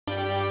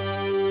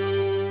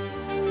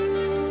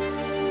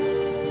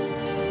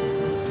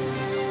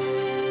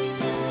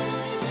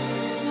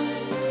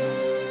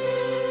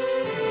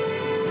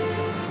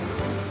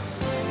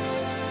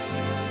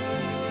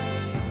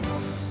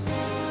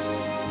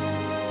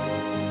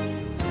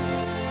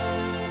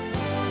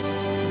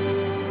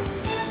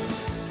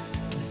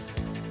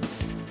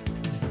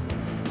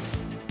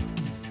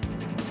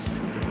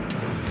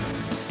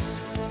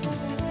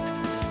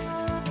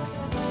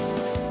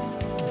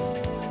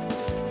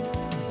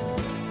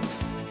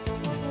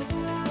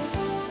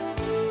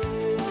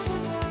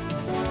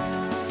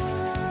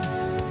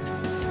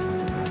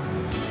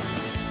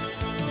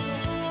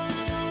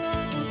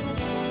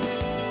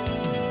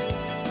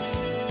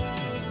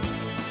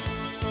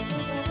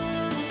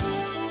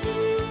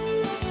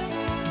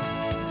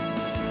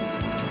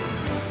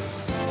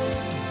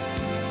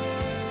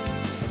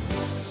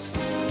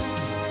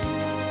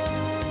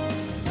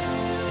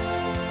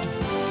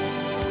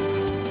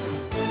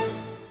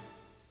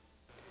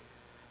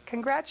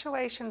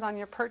Congratulations on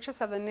your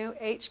purchase of the new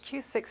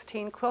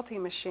HQ16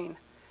 quilting machine.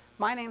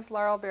 My name is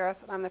Laurel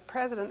Barris and I'm the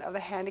president of the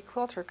Handy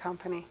Quilter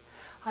Company.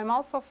 I'm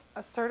also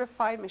a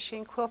certified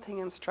machine quilting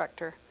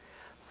instructor,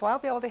 so I'll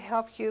be able to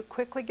help you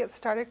quickly get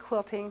started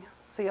quilting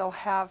so you'll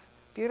have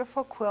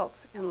beautiful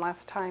quilts in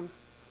less time.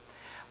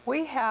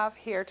 We have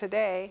here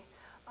today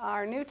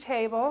our new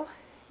table.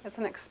 It's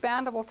an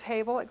expandable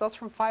table. It goes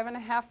from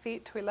 5.5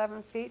 feet to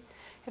 11 feet.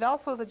 It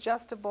also is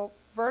adjustable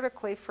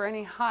vertically for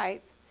any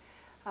height.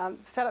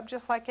 Set up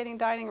just like any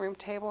dining room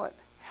table. It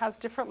has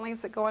different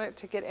leaves that go in it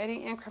to get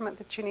any increment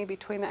that you need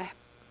between the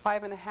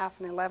 5.5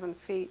 and 11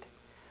 feet.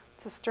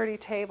 It's a sturdy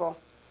table.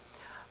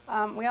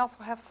 We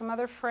also have some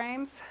other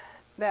frames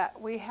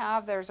that we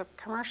have. There's a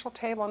commercial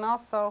table, and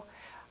also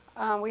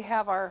we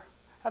have our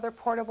other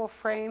portable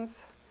frames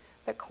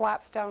that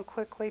collapse down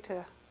quickly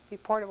to be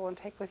portable and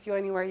take with you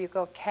anywhere you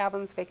go,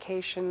 cabins,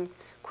 vacation,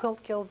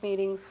 quilt guild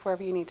meetings,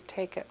 wherever you need to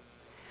take it.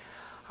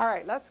 All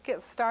right, let's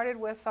get started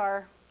with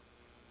our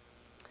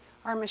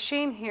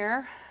machine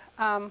here.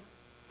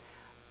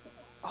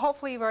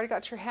 Hopefully you've already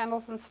got your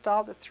handles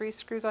installed, the 3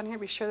 screws on here.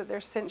 Be sure that they're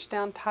cinched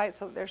down tight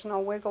so that there's no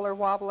wiggle or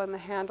wobble in the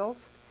handles.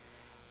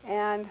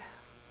 And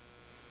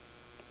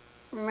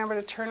remember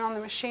to turn on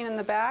the machine in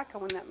the back,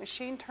 and when that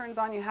machine turns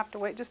on you have to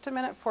wait just a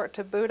minute for it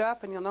to boot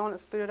up, and you'll know when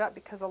it's booted up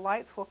because the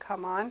lights will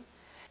come on.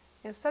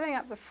 In setting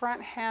up the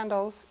front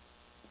handles,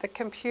 the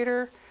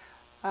computer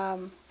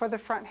for the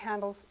front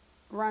handles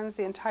runs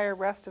the entire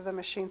rest of the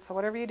machine. So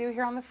whatever you do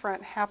here on the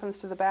front happens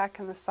to the back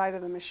and the side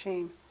of the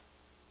machine.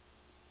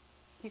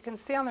 You can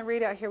see on the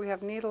readout here we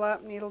have needle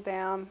up, needle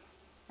down,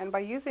 and by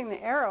using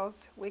the arrows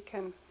we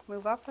can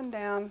move up and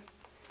down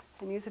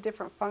and use the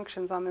different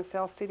functions on this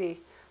LCD.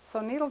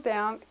 So needle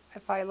down,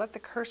 if I let the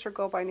cursor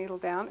go by needle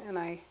down and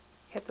I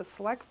hit the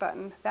select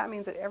button, that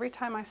means that every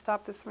time I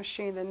stop this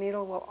machine the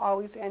needle will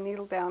always end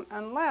needle down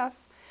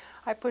unless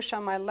I push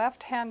on my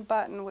left hand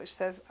button which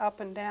says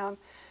up and down,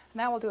 and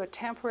that will do a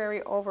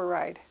temporary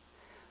override.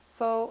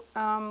 So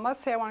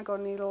let's say I want to go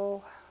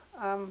needle,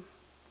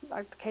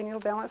 needle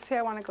down. Let's say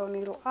I want to go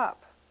needle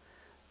up.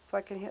 So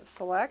I can hit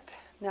select.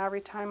 Now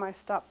every time I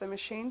stop the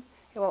machine,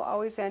 it will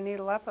always end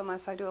needle up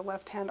unless I do a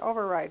left hand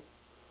override.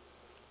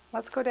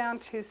 Let's go down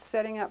to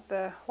setting up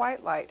the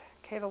white light.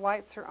 Okay, the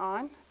lights are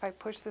on. If I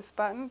push this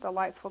button, the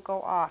lights will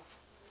go off.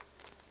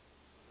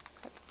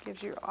 That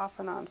gives you your off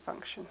and on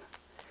function.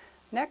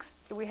 Next,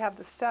 we have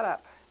the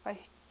setup.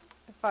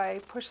 If I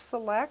push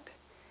select,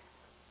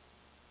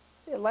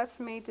 it lets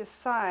me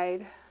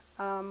decide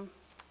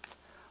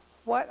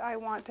what I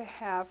want to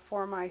have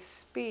for my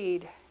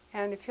speed.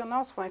 And if you'll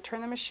notice, when I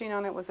turned the machine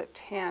on, it was at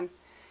 10.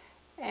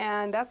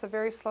 And that's a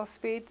very slow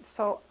speed.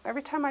 So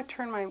every time I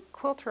turn my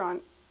quilter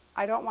on,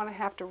 I don't want to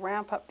have to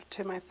ramp up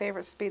to my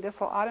favorite speed. This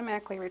will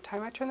automatically, every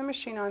time I turn the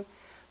machine on,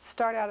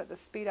 start out at the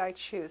speed I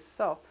choose.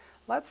 So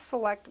let's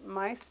select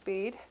my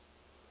speed,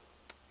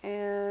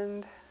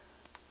 and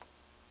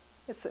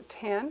it's at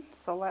 10,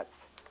 so let's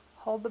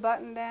hold the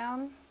button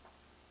down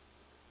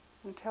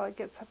until it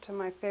gets up to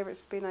my favorite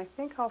speed, and I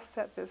think I'll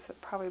set this at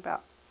probably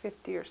about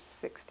 50 or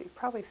 60,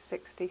 probably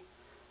 60.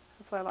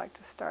 That's what I like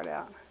to start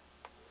out.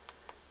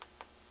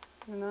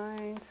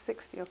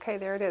 960, okay,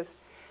 there it is.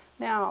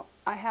 Now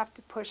I have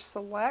to push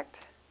select,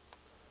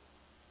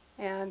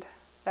 and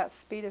that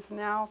speed is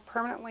now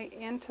permanently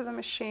into the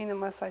machine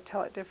unless I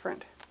tell it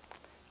different.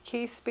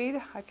 Key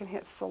speed, I can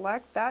hit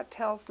select. That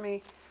tells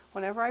me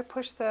whenever I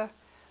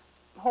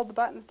hold the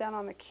buttons down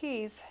on the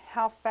keys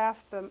how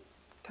fast the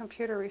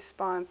computer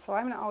responds. So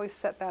I'm going to always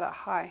set that at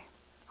high.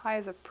 High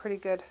is a pretty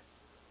good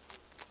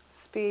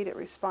speed. It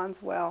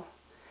responds well.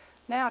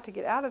 Now to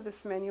get out of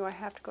this menu I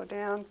have to go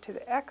down to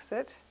the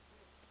exit,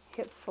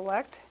 hit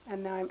select,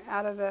 and now I'm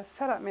out of the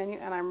setup menu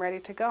and I'm ready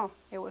to go.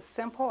 It was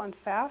simple and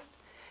fast,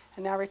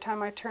 and now every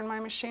time I turn my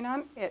machine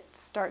on it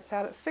starts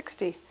out at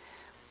 60.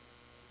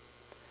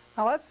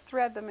 Now let's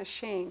thread the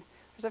machine.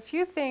 There's a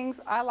few things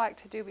I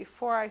like to do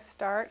before I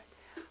start.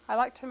 I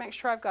like to make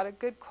sure I've got a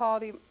good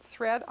quality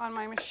thread on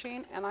my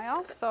machine, and I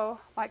also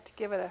like to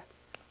give it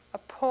a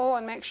pull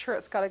and make sure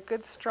it's got a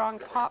good strong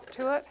pop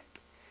to it.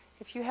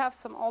 If you have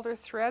some older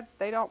threads,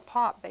 they don't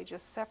pop, they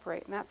just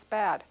separate, and that's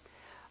bad.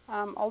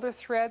 Older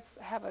threads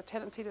have a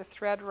tendency to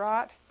thread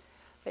rot.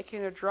 They can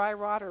either dry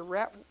rot or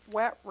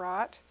wet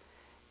rot,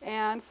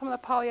 and some of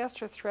the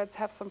polyester threads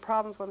have some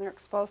problems when they're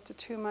exposed to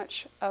too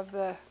much of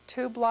the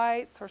tube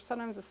lights, or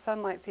sometimes the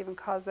sunlights even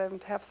cause them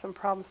to have some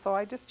problems, so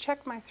I just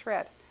check my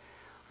thread.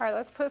 Alright,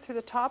 let's put it through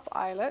the top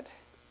eyelet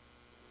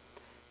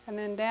and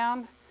then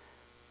down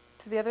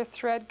to the other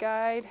thread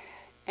guide,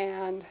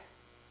 and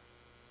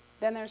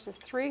then there's a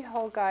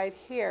 3-hole guide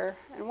here,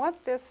 and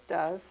what this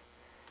does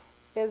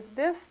is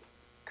this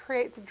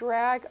creates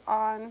drag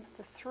on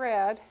the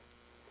thread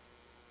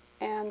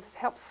and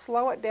helps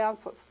slow it down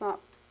so it's not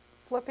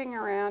flipping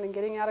around and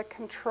getting out of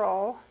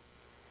control.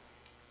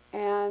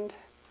 And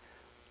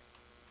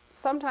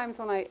sometimes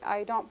when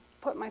I don't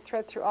put my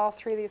thread through all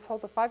 3 of these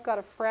holes, if I've got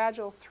a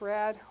fragile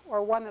thread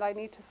or one that I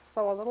need to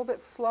sew a little bit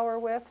slower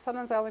with,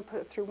 sometimes I only put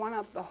it through 1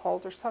 of the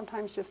holes, or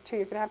sometimes just 2.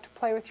 You're going to have to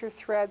play with your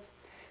threads,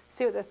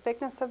 see what the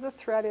thickness of the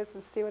thread is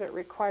and see what it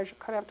requires. You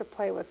kind of have to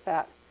play with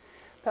that.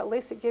 But at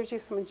least it gives you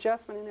some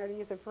adjustment in there to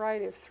use a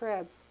variety of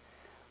threads.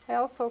 I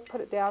also put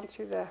it down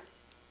through the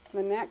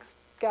next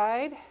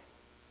guide,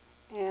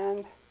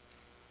 and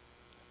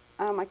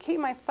I keep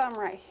my thumb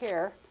right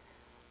here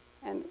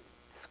and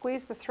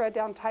squeeze the thread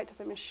down tight to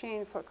the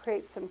machine so it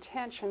creates some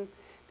tension,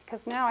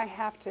 because now I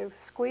have to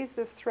squeeze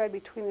this thread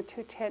between the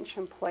two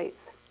tension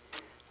plates.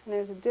 And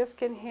there's a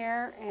disc in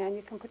here, and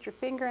you can put your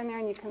finger in there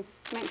and you can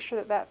make sure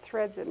that that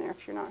thread's in there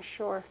if you're not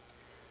sure.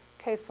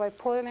 Okay, so I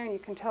pull in there and you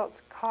can tell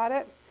it's caught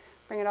it.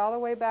 Bring it all the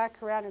way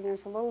back around, and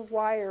there's a little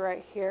wire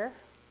right here.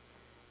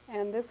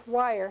 And this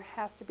wire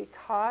has to be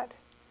caught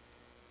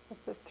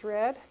with the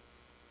thread.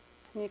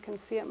 And you can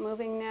see it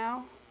moving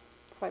now.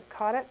 So I've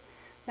caught it.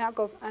 Now it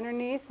goes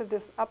underneath of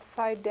this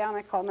upside down,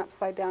 I call it an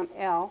upside down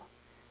L.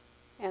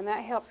 And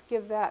that helps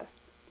give that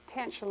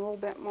tension a little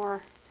bit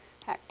more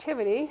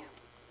activity.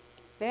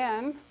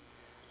 Then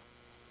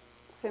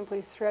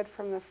simply thread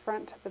from the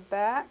front to the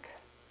back,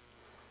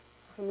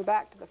 from the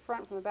back to the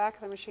front, from the back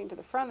of the machine to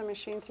the front of the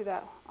machine through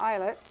that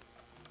eyelet,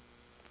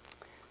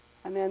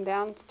 and then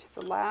down to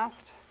the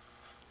last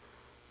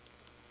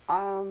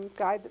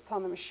guide that's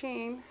on the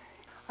machine.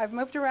 I've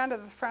moved around to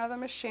the front of the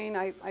machine.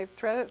 I've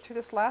threaded it through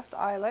this last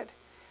eyelet,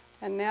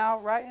 and now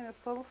right in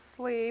this little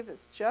sleeve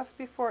that's just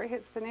before it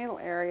hits the needle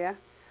area,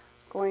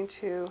 I'm going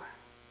to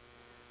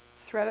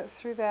thread it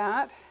through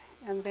that,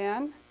 and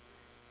then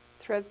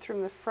thread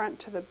from the front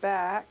to the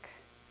back,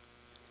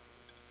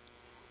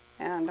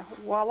 and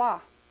voila,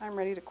 I'm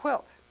ready to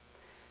quilt.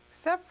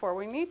 Except for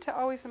we need to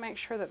always make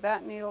sure that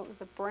that needle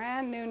is a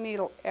brand new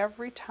needle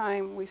every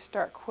time we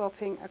start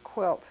quilting a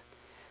quilt.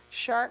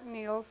 Sharp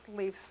needles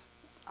leave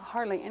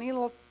hardly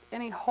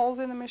any holes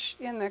in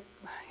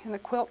the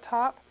quilt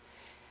top,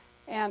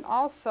 and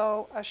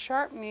also a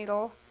sharp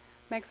needle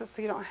makes it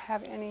so you don't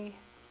have any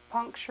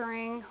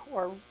puncturing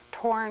or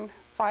torn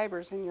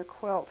fibers in your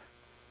quilt.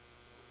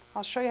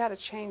 I'll show you how to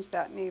change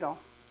that needle.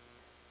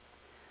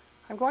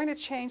 I'm going to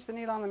change the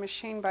needle on the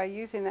machine by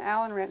using the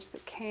Allen wrench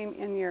that came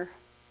in your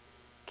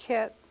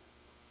kit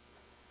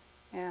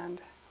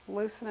and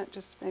loosen it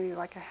just maybe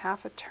like a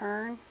half a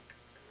turn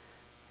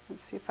and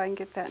see if I can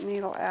get that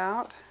needle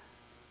out.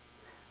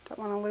 Don't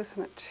want to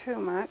loosen it too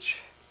much.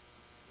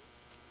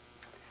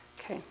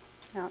 Okay,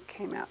 now it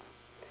came out.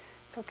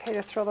 It's okay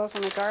to throw those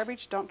in the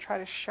garbage. Don't try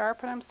to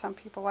sharpen them. Some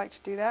people like to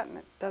do that and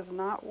it does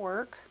not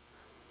work.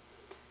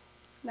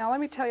 Now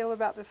let me tell you a little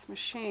about this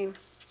machine,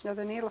 or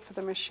the needle for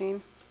the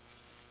machine.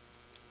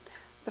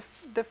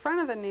 The front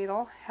of the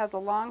needle has a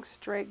long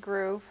straight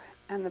groove,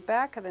 and the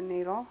back of the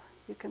needle,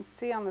 you can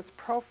see on this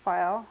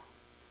profile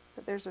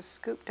that there's a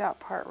scooped out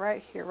part right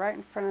here, right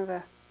in front of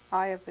the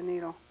eye of the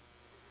needle.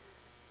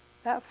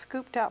 That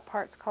scooped out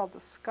part's called the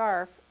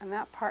scarf, and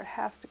that part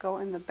has to go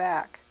in the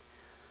back.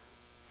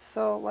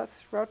 So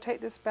let's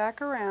rotate this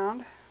back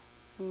around,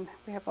 and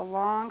we have a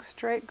long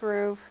straight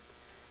groove.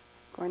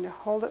 Going to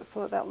hold it so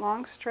that that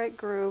long straight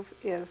groove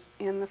is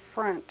in the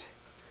front.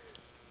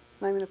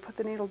 And I'm going to put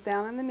the needle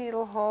down in the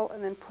needle hole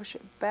and then push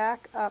it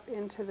back up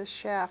into the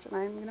shaft. And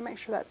I'm going to make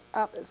sure that's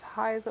up as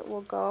high as it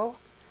will go.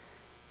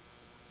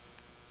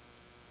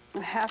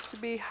 It has to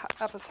be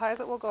up as high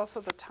as it will go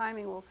so the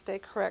timing will stay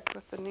correct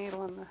with the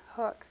needle and the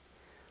hook.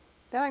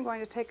 Then I'm going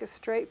to take a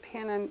straight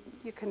pin, and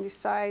you can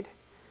decide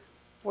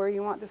where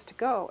you want this to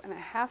go. And it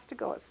has to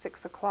go at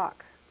 6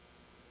 o'clock.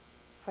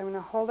 So I'm going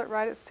to hold it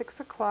right at 6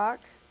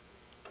 o'clock.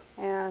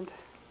 And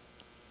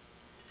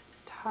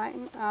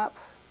tighten up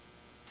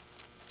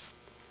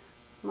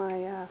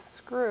my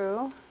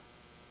screw.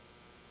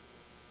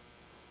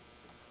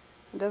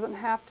 It doesn't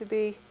have to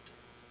be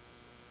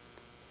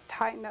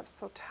tightened up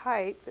so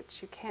tight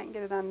that you can't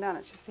get it undone.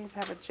 It just needs to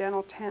have a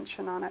gentle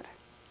tension on it.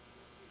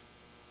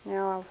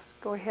 Now I'll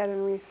go ahead and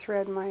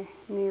rethread my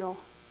needle.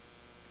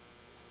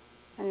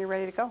 And you're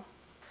ready to go.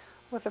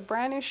 With a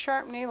brand new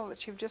sharp needle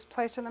that you've just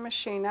placed in the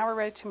machine, now we're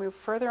ready to move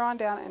further on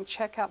down and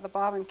check out the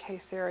bobbin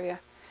case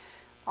area.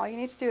 All you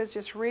need to do is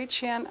just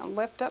reach in and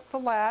lift up the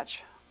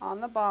latch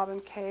on the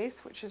bobbin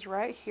case, which is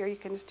right here. You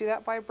can just do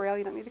that by braille.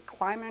 You don't need to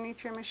climb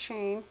underneath your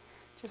machine.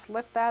 Just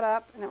lift that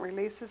up and it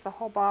releases the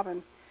whole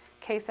bobbin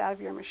case out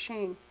of your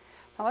machine.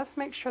 Now let's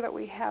make sure that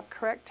we have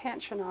correct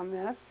tension on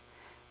this.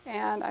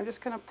 And I'm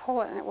just going to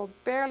pull it, and it will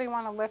barely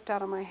want to lift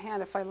out of my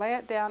hand. If I lay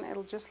it down,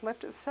 it'll just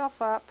lift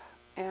itself up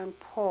and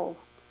pull.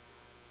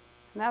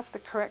 And that's the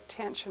correct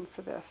tension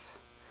for this.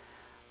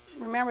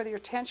 Remember that your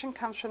tension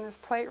comes from this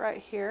plate right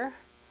here.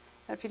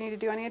 And if you need to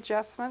do any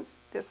adjustments,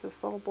 this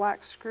little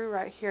black screw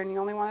right here, and you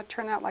only want to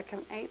turn that like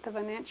 1/8 of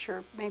an inch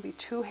or maybe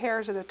 2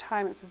 hairs at a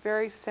time. It's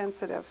very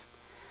sensitive.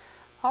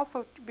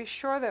 Also, be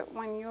sure that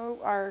when you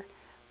are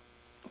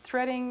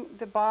threading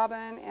the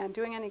bobbin and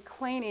doing any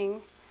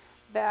cleaning,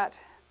 that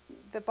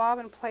the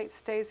bobbin plate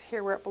stays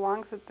here where it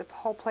belongs, that the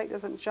whole plate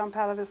doesn't jump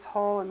out of this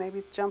hole and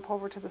maybe jump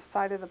over to the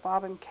side of the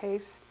bobbin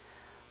case.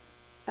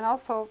 And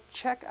also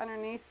check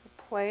underneath the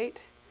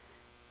plate.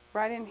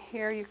 Right in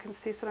here you can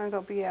see sometimes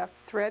there'll be a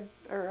thread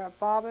or a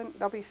bobbin,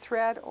 there'll be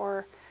thread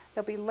or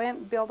there'll be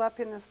lint build up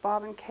in this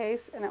bobbin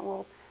case, and it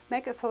will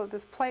make it so that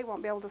this plate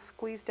won't be able to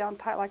squeeze down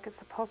tight like it's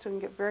supposed to and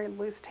get very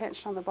loose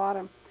tension on the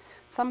bottom.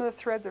 Some of the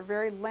threads are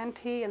very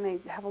linty and they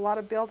have a lot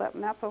of buildup,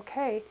 and that's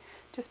okay.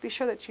 Just be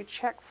sure that you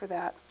check for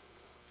that.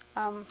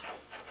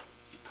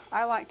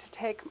 I like to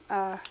take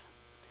an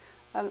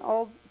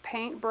old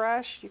paint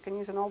brush. You can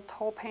use an old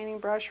tool painting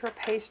brush or a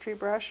pastry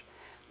brush.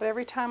 But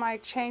every time I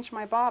change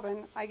my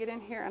bobbin, I get in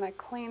here and I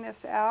clean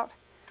this out,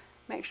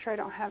 make sure I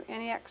don't have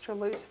any extra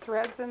loose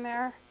threads in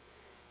there,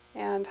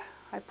 and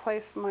I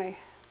place my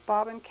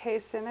bobbin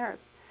case in there.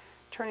 It's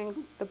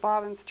turning, the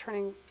bobbin's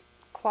turning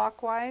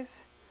clockwise.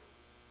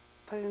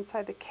 Put it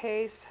inside the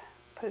case,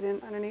 put it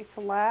in underneath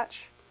the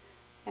latch,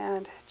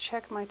 and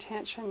check my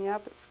tension.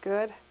 Yep, it's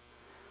good.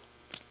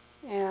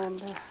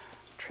 And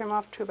trim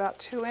off to about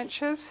 2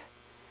 inches.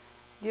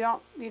 You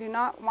do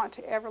not want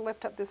to ever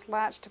lift up this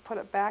latch to put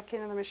it back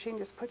into the machine.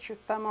 Just put your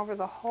thumb over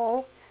the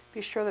hole.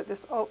 Be sure that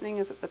this opening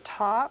is at the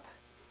top.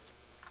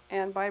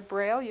 And by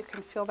braille, you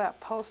can feel that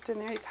post in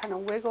there. You kind of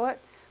wiggle it,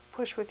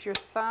 push with your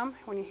thumb.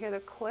 When you hear the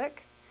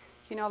click,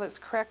 you know that it's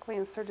correctly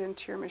inserted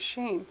into your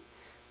machine.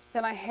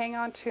 Then I hang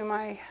on to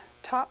my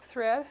top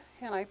thread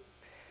and I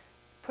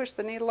push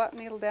the needle up,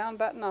 needle down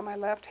button on my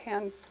left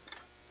hand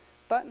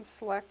button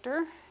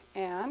selector,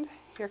 and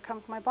here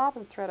comes my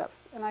bobbin thread up.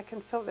 And I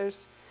can feel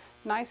there's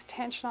nice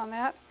tension on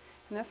that,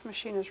 and this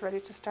machine is ready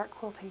to start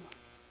quilting.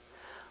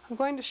 I'm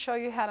going to show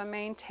you how to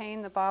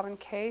maintain the bobbin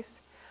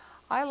case.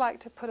 I like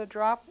to put a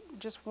drop,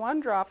 just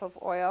 1 drop of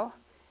oil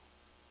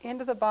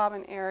into the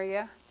bobbin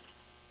area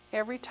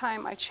every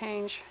time I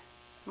change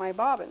my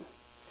bobbin.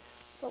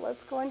 So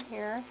let's go in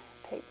here,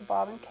 take the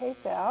bobbin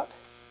case out,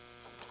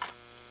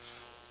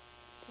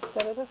 just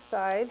set it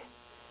aside,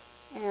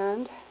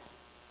 and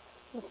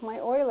with my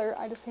oiler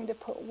I just need to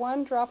put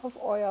 1 drop of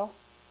oil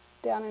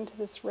down into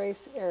this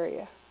race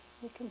area.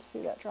 You can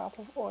see that drop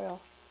of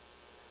oil.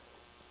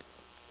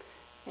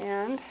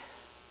 And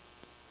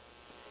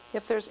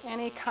if there's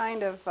any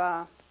kind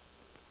of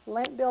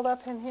lint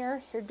buildup in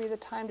here, here'd be the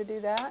time to do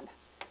that.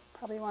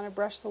 Probably want to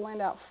brush the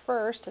lint out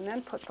first and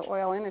then put the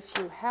oil in if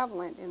you have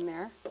lint in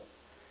there.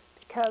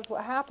 Because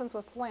what happens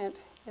with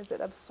lint is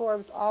it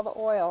absorbs all the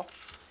oil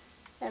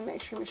and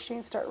makes your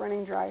machine start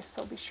running dry.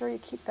 So be sure you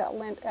keep that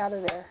lint out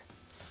of there.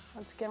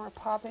 Once again, we're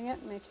popping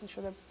it, making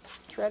sure the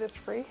thread is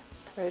free.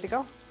 Ready to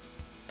go.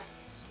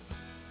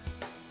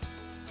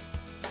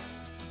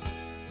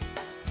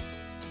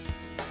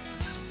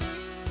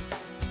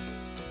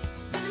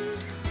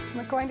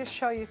 We're going to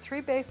show you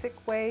 3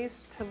 basic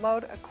ways to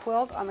load a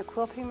quilt on the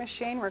quilting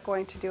machine. We're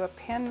going to do a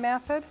pin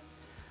method,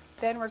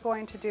 then we're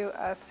going to do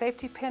a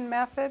safety pin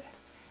method,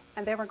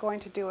 and then we're going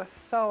to do a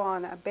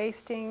sew-on, a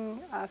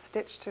basting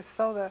stitch to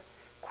sew the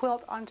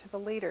quilt onto the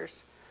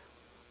leaders.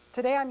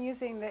 Today I'm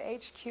using the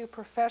HQ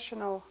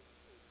Professional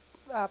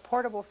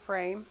portable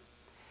frame,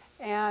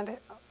 and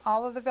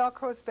all of the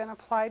Velcro has been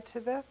applied to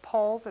the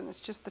poles, and it's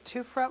just the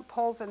 2 front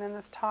poles and then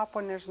this top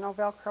one. There's no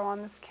Velcro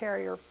on this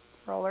carrier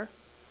roller.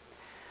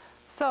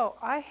 So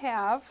I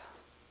have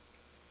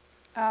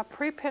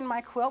pre-pinned my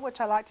quilt, which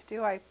I like to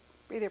do. I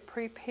either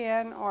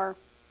pre-pin or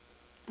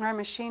I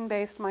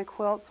machine-based my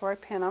quilts, or I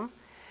pin them.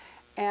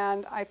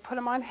 And I put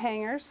them on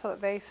hangers so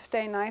that they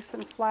stay nice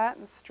and flat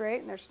and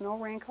straight and there's no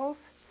wrinkles.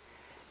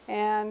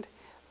 And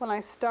when I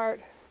start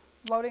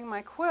loading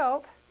my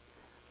quilt,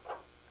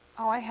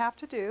 all I have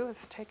to do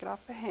is take it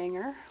off the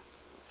hanger,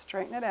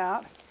 straighten it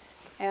out,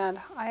 and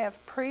I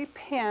have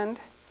pre-pinned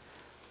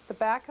the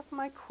back of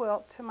my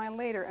quilt to my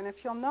leader. And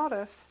if you'll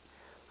notice,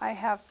 I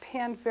have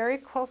pinned very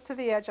close to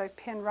the edge. I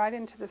pinned right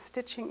into the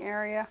stitching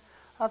area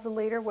of the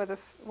leader where the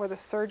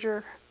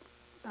serger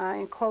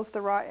enclosed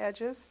the raw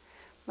edges.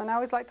 And I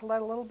always like to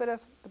let a little bit of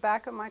the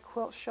back of my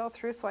quilt show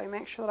through, so I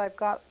make sure that I've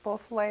got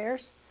both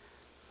layers.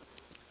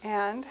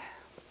 And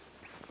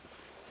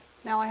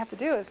now all I have to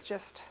do is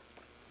just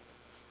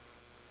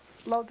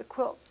load the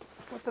quilt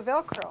with the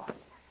Velcro.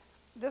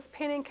 This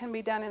pinning can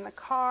be done in the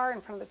car, in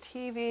front of the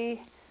TV,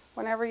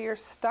 whenever you're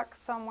stuck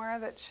somewhere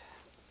that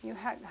you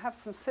have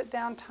some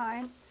sit-down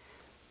time.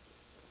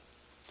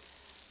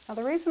 Now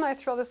the reason I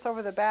throw this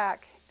over the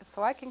back is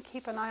so I can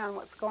keep an eye on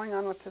what's going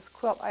on with this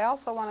quilt. I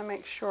also want to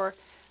make sure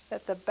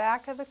that the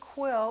back of the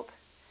quilt,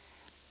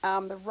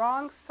 the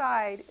wrong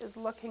side is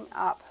looking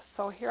up.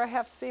 So here I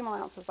have seam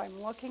allowances. I'm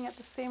looking at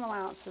the seam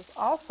allowances.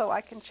 Also,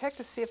 I can check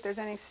to see if there's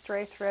any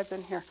stray threads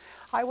in here.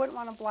 I wouldn't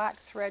want a black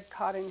thread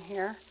caught in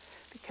here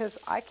because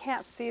I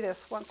can't see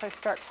this once I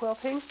start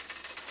quilting.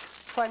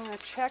 So I'm going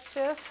to check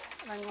this,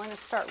 and I'm going to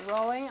start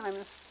rolling, and I'm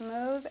going to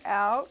smooth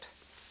out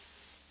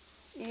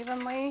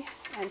evenly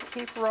and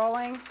keep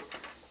rolling.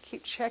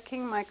 Keep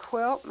checking my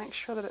quilt, make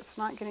sure that it's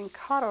not getting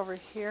caught over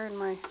here in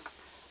my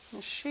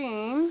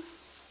machine.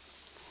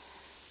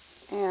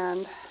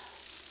 And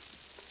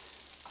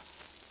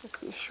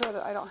just be sure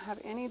that I don't have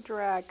any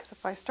drag, because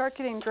if I start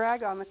getting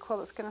drag on the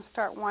quilt, it's going to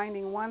start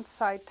winding one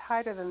side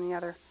tighter than the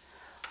other.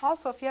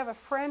 Also, if you have a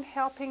friend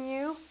helping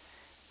you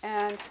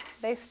and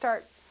they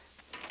start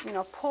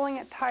pulling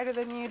it tighter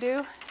than you do,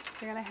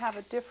 you're going to have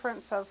a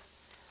difference of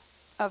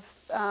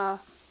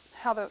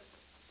how the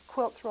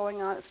quilt's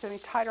rolling on, it's going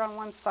to be tighter on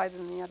one side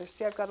than the other.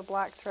 See, I've got a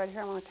black thread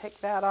here. I'm going to take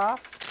that off.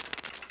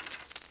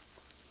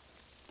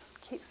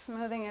 Keep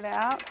smoothing it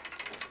out.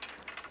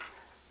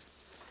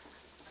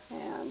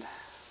 And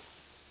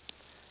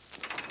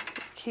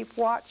just keep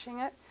watching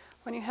it.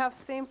 When you have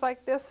seams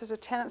like this, there's a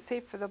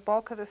tendency for the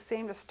bulk of the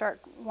seam to start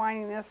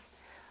winding this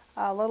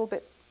a little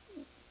bit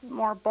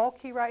more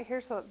bulky right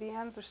here, so that the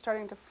ends are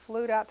starting to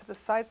flute out to the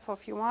side. So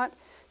if you want,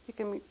 you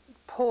can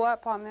pull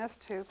up on this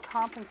to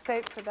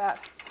compensate for that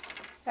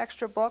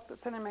extra bulk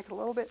that's in there, make it a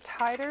little bit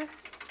tighter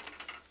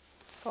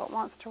so it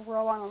wants to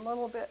roll on a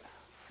little bit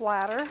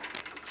flatter.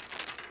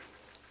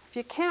 If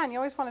you can, you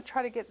always want to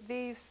try to get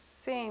these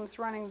seams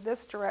running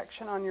this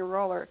direction on your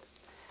roller.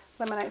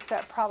 Eliminates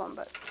that problem,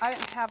 but I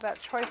didn't have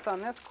that choice on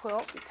this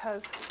quilt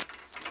because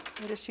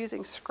I'm just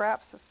using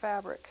scraps of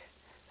fabric.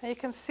 Now you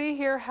can see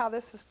here how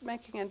this is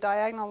making a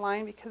diagonal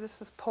line because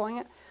this is pulling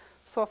it.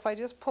 So if I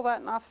just pull that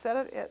and offset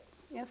it, it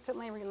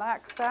instantly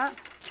relaxes that.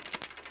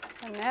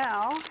 And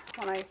now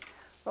when I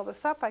roll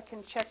this up, I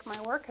can check my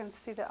work and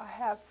see that I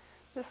have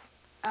this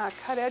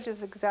cut edge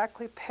is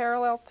exactly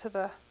parallel to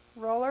the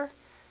roller,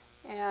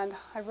 and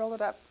I rolled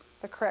it up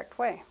the correct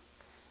way.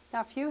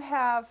 Now if you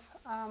have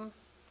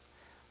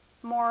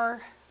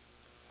more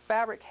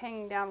fabric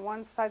hanging down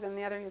one side than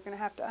the other, you're going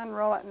to have to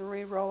unroll it and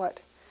re-roll it.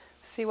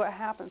 See what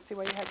happens. See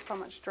why you had so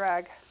much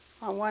drag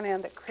on one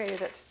end that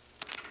created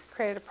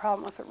a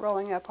problem with it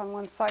rolling up on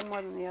one side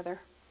more than the other.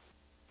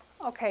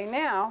 Okay,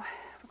 now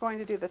we're going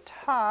to do the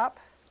top,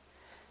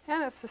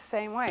 and it's the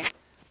same way.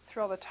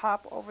 Throw the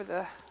top over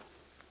the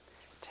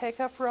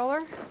take-up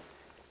roller,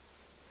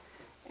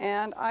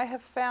 and I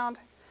have found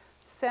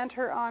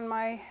center on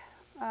my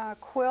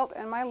quilt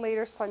and my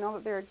leader, so I know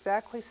that they're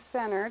exactly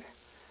centered.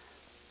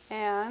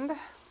 And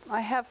I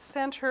have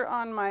center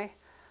on my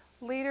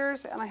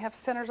leaders and I have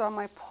centers on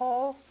my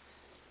pole.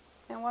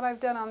 And what I've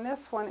done on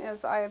this one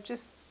is I have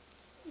just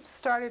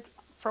started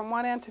from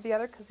one end to the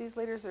other because these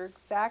leaders are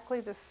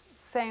exactly the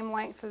same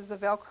length as the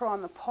Velcro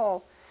on the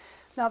pole.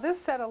 Now this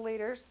set of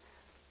leaders,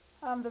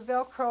 the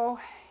Velcro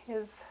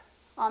is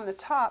on the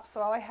top,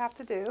 so all I have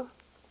to do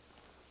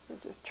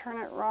is just turn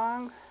it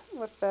wrong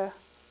with the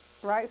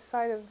right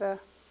side of the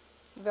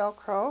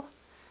Velcro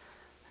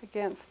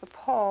against the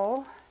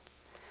pole.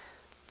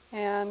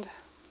 And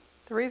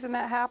the reason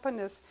that happened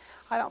is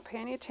I don't pay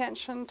any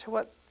attention to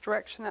what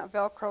direction that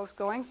Velcro is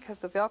going because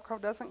the Velcro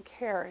doesn't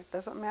care. It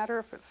doesn't matter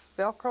if it's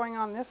Velcroing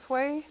on this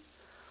way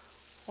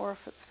or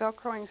if it's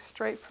Velcroing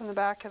straight from the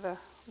back of the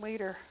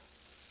leader.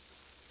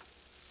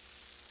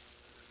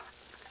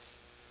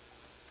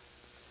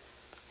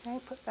 Okay,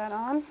 put that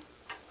on.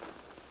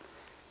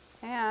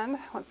 And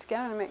once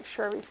again, I'm going to make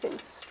sure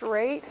everything's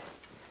straight.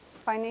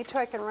 If I need to,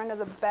 I can run to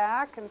the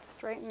back and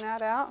straighten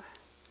that out.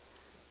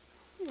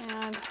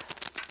 And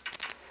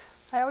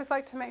I always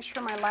like to make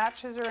sure my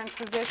latches are in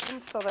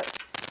position so that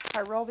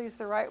I roll these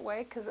the right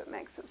way, because it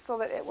makes it so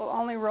that it will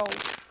only roll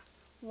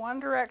one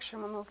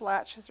direction when those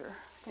latches are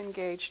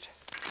engaged.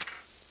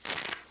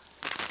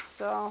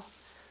 So,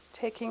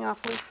 taking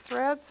off loose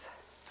threads.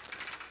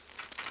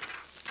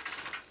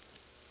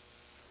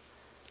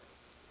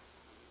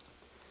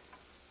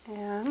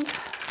 And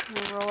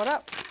we roll it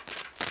up.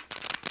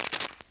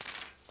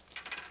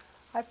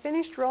 I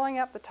finished rolling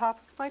up the top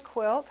of my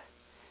quilt.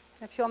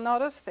 If you'll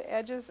notice, the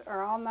edges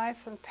are all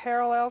nice and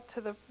parallel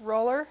to the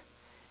roller,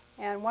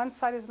 and one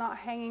side is not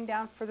hanging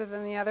down further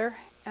than the other,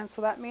 and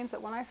so that means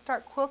that when I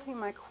start quilting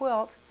my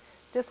quilt,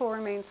 this will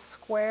remain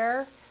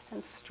square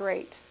and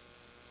straight.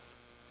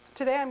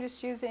 Today I'm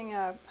just using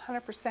a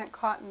 100%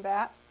 cotton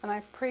bat, and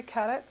I've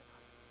pre-cut it.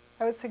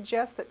 I would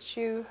suggest that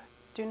you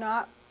do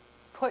not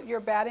put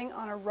your batting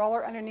on a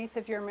roller underneath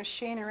of your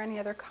machine or any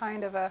other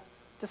kind of a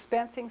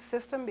dispensing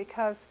system,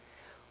 because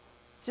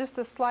just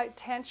the slight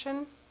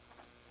tension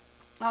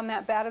on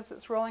that bat as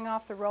it's rolling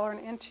off the roller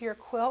and into your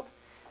quilt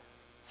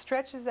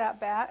stretches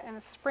that bat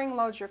and spring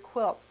loads your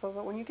quilt, so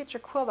that when you get your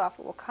quilt off,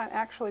 it will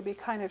actually be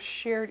kind of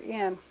sheared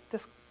in.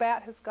 This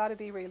bat has got to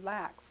be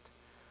relaxed.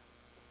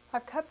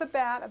 I've cut the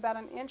bat about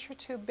an inch or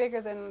two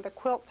bigger than the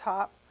quilt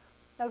top,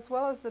 as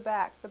well as the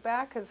back. The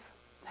back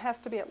has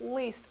to be at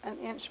least an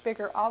inch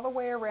bigger all the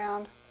way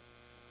around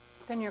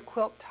than your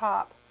quilt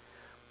top.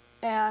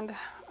 And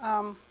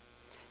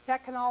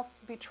that can also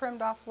be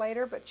trimmed off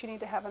later, but you need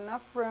to have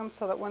enough room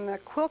so that when the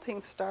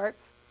quilting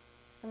starts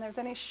and there's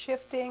any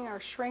shifting or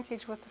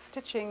shrinkage with the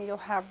stitching, you'll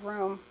have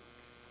room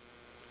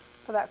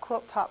for that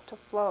quilt top to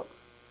float.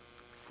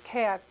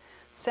 Okay, I've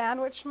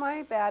sandwiched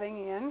my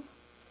batting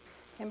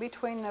in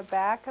between the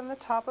back and the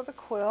top of the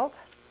quilt,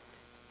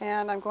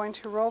 and I'm going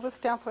to roll this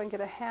down so I can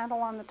get a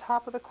handle on the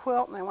top of the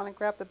quilt, and I want to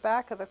grab the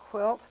back of the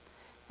quilt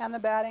and the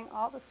batting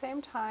all at the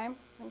same time.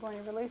 I'm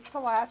going to release the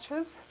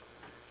latches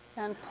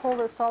and pull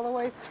this all the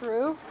way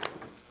through,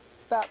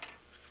 about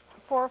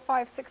 4 or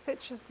 5, 6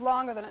 inches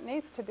longer than it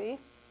needs to be.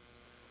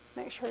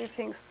 Make sure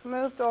everything's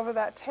smoothed over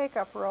that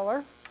take-up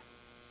roller.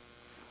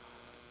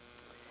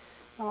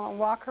 I'm going to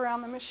walk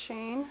around the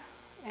machine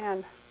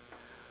and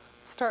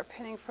start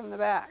pinning from the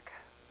back.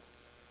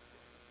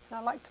 And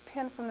I like to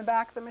pin from the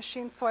back of the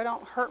machine so I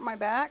don't hurt my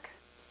back.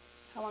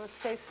 I want to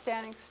stay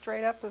standing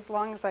straight up as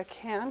long as I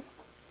can.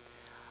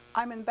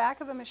 I'm in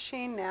back of the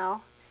machine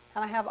now,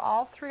 and I have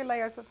all 3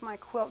 layers of my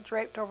quilt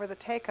draped over the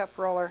take-up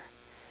roller.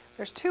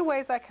 There's 2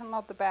 ways I can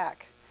load the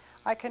back.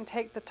 I can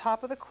take the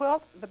top of the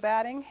quilt, the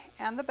batting,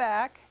 and the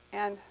back,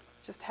 and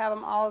just have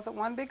them all as a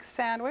one big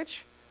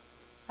sandwich.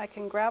 I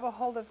can grab a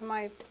hold of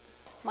my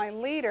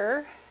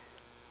leader,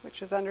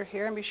 which is under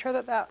here, and be sure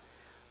that that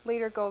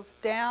leader goes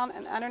down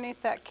and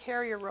underneath that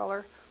carrier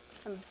roller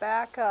and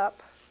back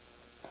up.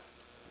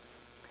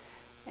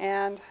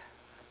 And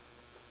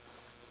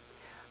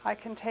I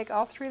can take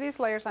all 3 of these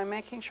layers. I'm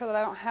making sure that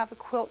I don't have the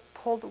quilt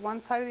pulled to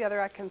one side or the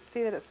other. I can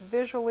see that it's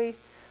visually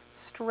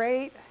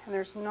straight and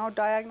there's no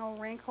diagonal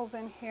wrinkles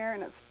in here,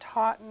 and it's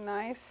taut and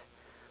nice.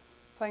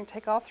 So I can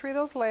take all 3 of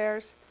those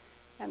layers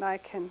and I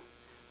can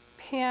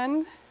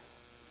pin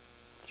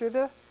through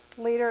the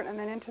leader and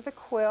then into the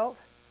quilt,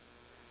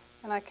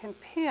 and I can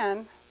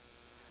pin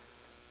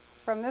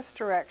from this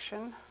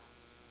direction,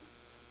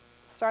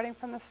 starting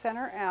from the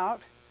center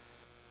out.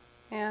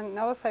 And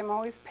notice I'm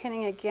always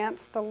pinning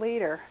against the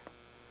leader,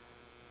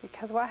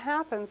 because what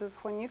happens is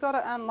when you go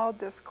to unload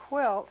this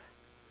quilt,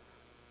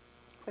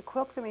 the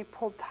quilt's going to be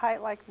pulled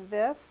tight like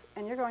this,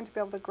 and you're going to be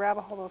able to grab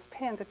a hold of those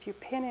pins. If you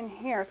pin in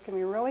here, it's going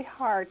to be really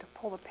hard to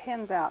pull the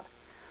pins out.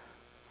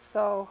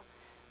 So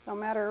no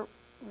matter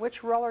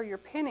which roller you're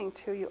pinning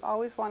to, you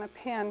always want to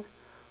pin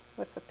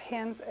with the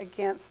pins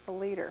against the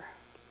leader.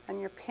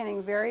 And you're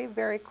pinning very,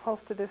 very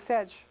close to this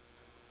edge.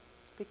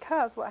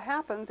 Because what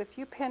happens if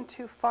you pin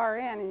too far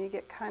in and you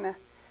get kind of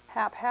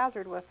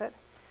haphazard with it,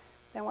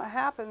 then what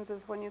happens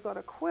is when you go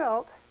to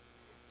quilt,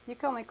 you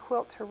can only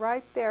quilt to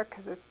right there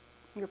because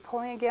you're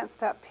pulling against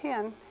that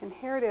pin, and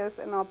here it is,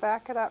 and I'll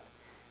back it up,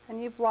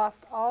 and you've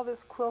lost all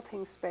this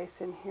quilting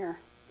space in here.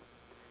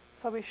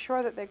 So be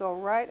sure that they go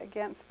right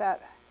against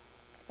that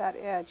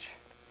edge.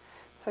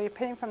 So you're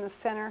pinning from the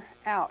center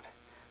out.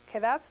 Okay,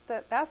 that's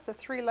the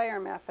 3-layer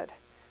method.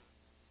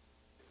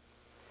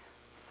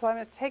 So I'm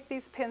going to take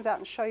these pins out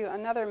and show you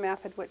another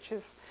method which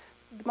is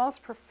the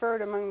most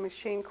preferred among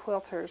machine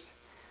quilters.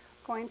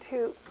 I'm going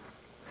to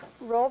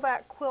roll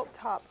that quilt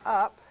top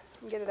up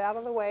and get it out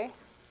of the way,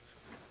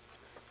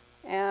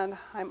 and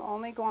I'm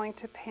only going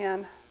to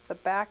pin the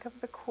back of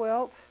the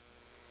quilt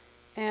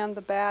and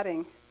the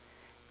batting.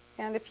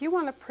 And if you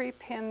want to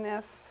pre-pin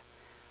this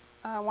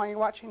while you're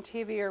watching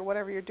TV or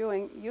whatever you're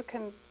doing, you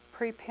can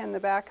pre-pin the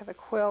back of the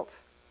quilt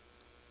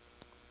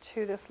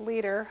to this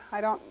leader.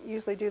 I don't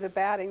usually do the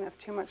batting. That's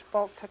too much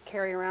bulk to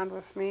carry around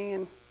with me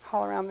and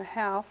haul around the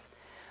house.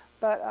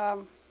 But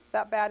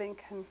that batting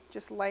can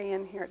just lay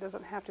in here. It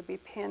doesn't have to be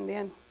pinned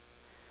in.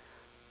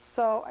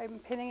 So I'm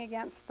pinning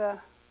against the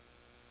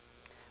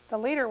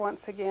leader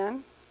once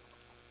again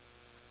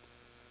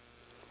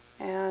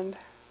and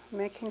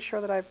making sure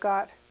that I've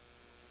got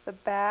the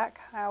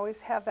back. I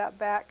always have that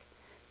back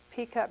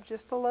peek up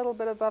just a little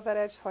bit above that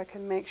edge so I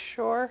can make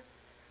sure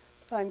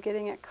that I'm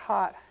getting it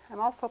caught. I'm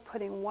also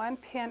putting one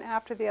pin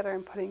after the other.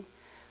 I'm putting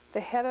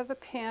the head of the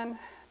pin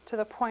to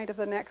the point of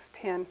the next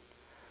pin.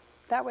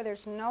 That way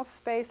there's no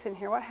space in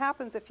here. What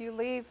happens if you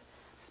leave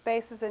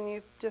spaces and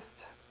you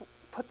just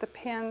put the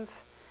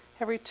pins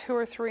every 2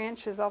 or 3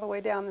 inches all the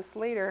way down this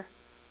leader,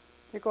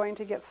 you're going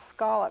to get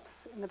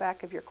scallops in the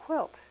back of your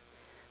quilt.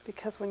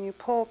 Because when you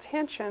pull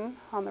tension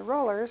on the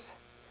rollers,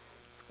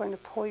 it's going to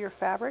pull your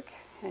fabric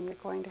and you're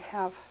going to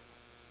have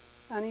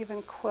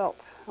uneven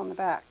quilt on the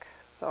back.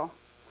 So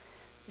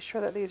be sure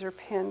that these are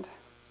pinned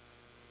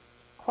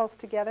close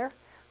together.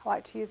 I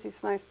like to use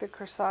these nice big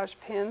corsage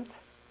pins.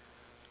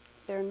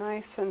 They're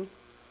nice and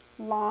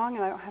long,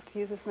 and I don't have to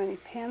use as many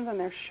pins, and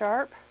they're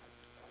sharp,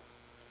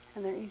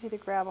 and they're easy to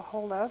grab a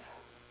hold of.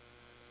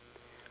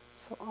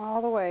 So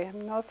all the way,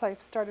 and notice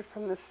I've started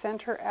from the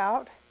center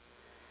out,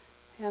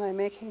 and I'm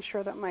making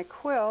sure that my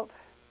quilt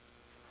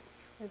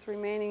is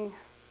remaining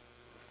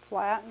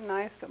flat and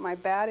nice, that my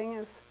batting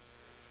is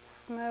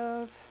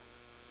smooth.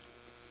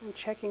 I'm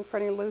checking for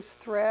any loose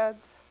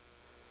threads.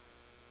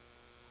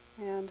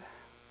 And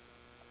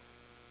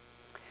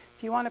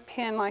if you want to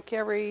pin like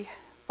every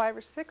 5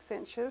 or 6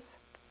 inches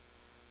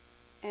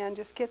and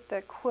just get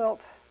the quilt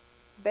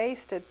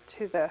basted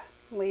to the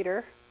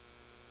leader,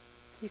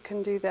 you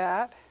can do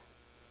that.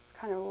 It's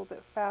kind of a little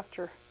bit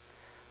faster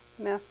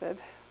method.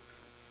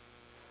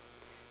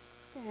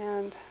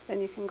 And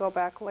then you can go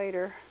back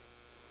later,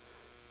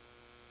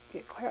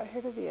 get clear out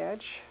here to the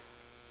edge.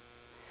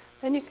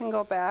 Then you can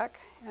go back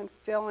and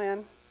fill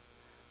in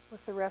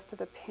with the rest of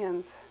the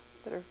pins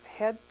that are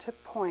head to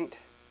point.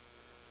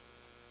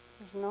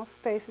 There's no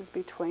spaces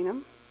between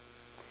them.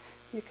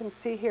 You can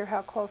see here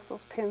how close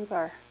those pins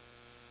are.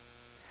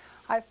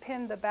 I've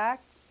pinned the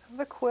back of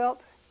the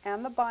quilt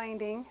and the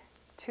binding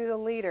to the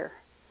leader.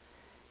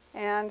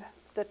 And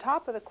the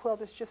top of the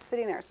quilt is just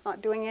sitting there. It's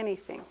not doing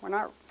anything. We're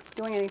not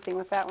doing anything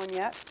with that one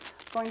yet.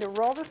 I'm going to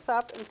roll this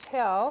up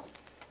until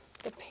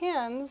the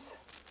pins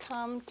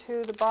come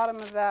to the bottom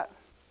of that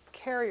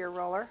carrier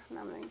roller, and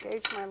I'm going to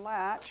engage my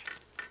latch.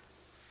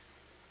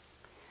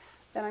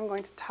 Then I'm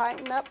going to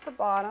tighten up the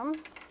bottom,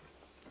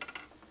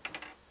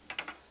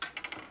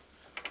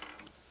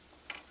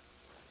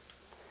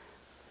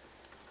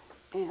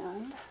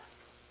 And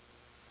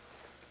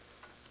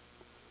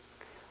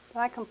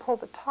then I can pull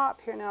the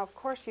top here. Now, of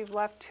course, you've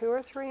left 2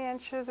 or 3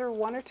 inches or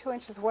 1 or 2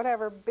 inches,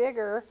 whatever,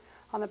 bigger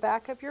on the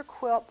back of your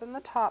quilt than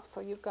the top,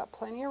 so you've got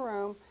plenty of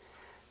room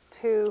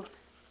to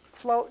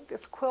float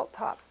this quilt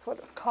top. That's what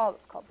it's called.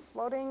 It's called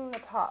floating the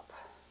top.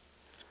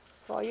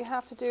 So all you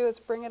have to do is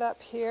bring it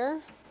up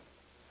here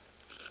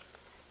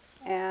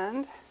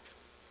and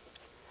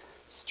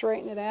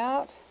straighten it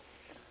out.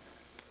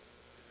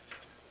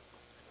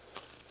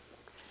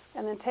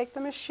 And then take the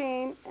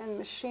machine and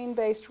machine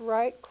baste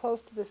right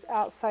close to this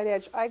outside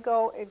edge. I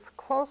go as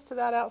close to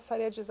that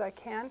outside edge as I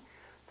can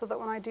so that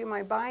when I do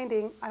my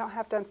binding, I don't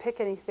have to unpick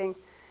anything.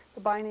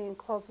 The binding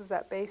encloses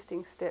that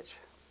basting stitch.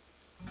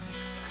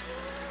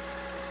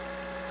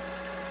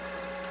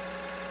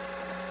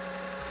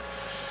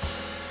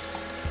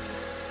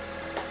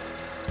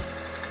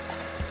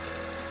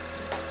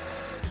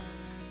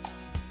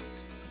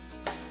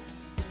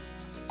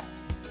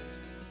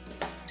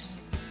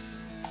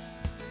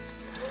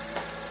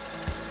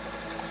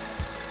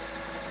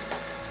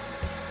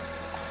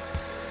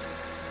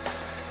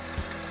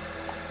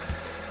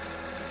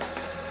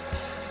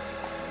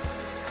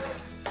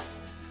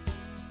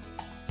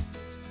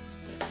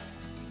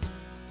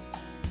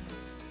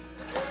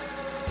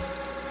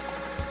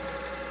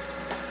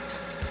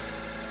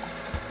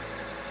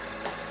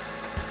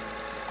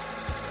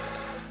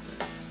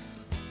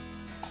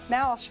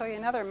 Now I'll show you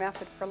another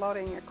method for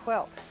loading your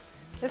quilt.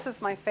 This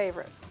is my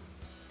favorite.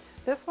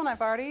 This one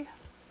I've already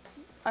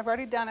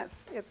done.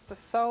 It's the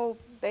sew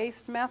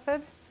based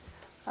method.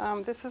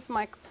 This is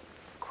my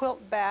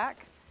quilt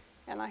back,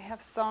 and I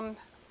have sewn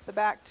the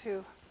back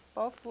to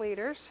both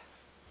leaders.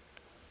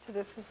 So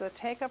this is the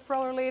take-up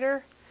roller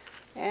leader,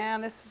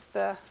 and this is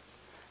the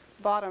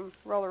bottom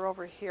roller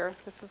over here.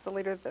 This is the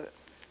leader that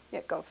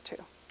it goes to.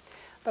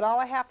 But all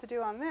I have to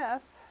do on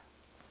this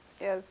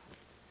is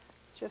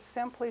just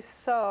simply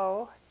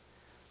sew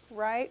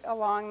right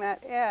along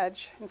that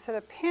edge. Instead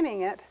of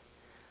pinning it,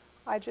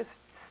 I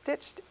just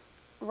stitched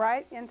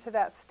right into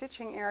that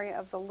stitching area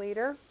of the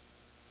leader.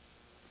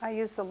 I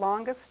use the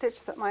longest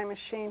stitch that my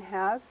machine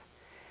has.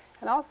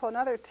 And also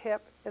another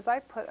tip is I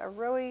put a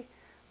really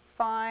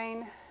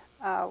fine,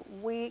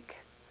 weak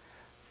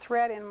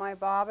thread in my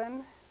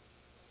bobbin,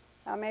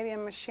 maybe a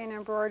machine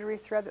embroidery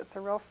thread that's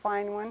a real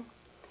fine one.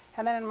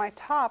 And then in my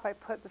top I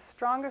put the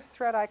strongest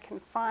thread I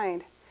can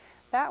find.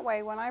 That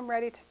way, when I'm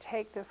ready to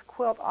take this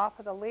quilt off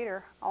of the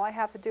leader, all I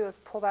have to do is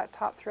pull that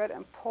top thread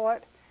and pull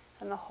it,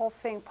 and the whole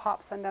thing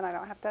pops undone. I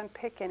don't have to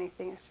unpick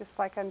anything. It's just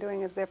like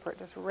undoing a zipper. It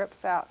just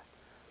rips out.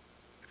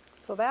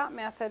 So that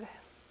method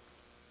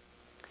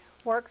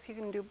works. You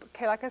can do,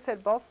 okay, like I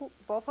said, both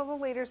of the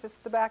leaders. This is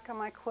the back of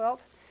my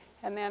quilt,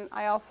 and then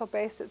I also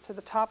baste it to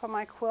the top of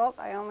my quilt.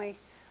 I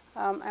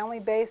only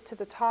baste to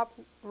the top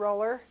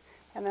roller,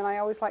 and then I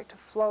always like to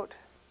float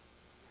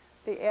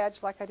the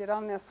edge like I did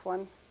on this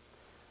one.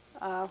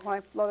 When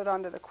I load it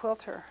onto the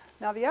quilter.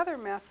 Now the other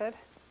method,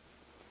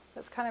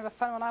 that's kind of a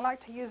fun one, I like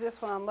to use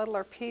this one on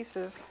littler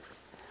pieces,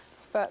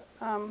 but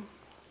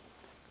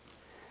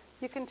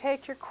you can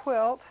take your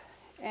quilt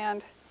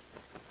and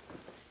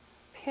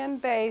pin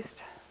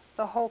baste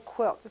the whole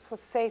quilt just with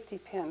safety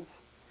pins.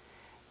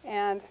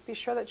 And be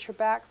sure that your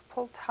back's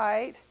pulled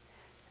tight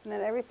and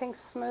then everything's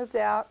smoothed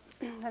out.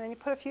 And then you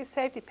put a few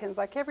safety pins,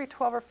 like every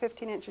 12 or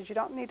 15 inches. You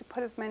don't need to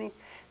put as many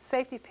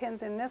safety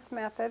pins in this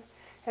method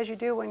as you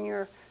do when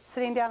you're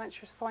sitting down at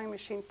your sewing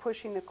machine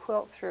pushing the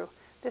quilt through.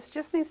 This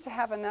just needs to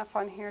have enough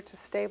on here to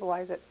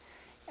stabilize it.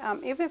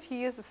 Even if you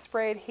use the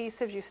spray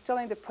adhesives, you still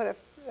need to put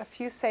a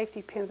few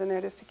safety pins in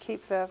there just to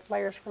keep the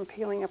layers from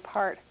peeling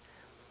apart.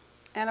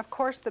 And of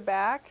course the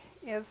back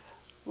is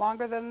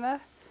longer than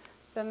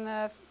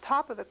the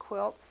top of the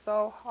quilt,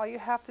 so all you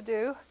have to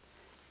do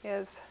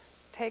is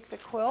take the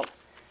quilt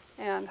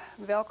and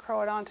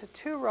Velcro it onto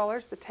 2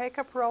 rollers, the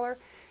take-up roller,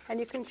 and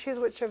you can choose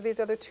which of these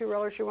other 2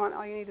 rollers you want.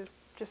 All you need is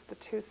just the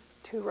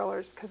two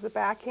rollers, because the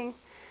backing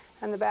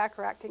and the back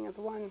racking is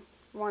one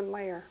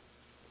layer.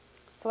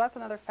 So that's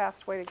another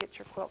fast way to get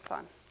your quilts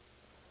on.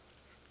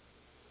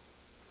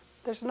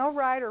 There's no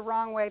right or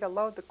wrong way to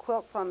load the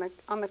quilts on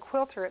the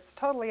quilter. It's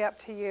totally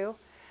up to you.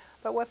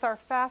 But with our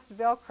fast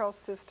Velcro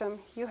system,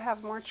 you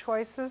have more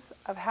choices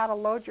of how to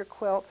load your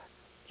quilt.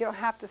 You don't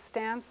have to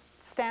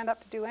stand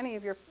up to do any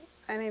of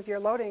your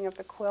loading of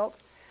the quilt,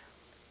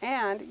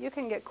 and you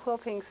can get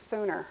quilting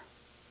sooner.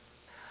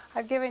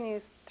 I've given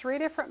you 3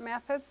 different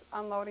methods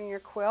on loading your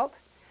quilt.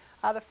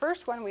 The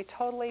first one, we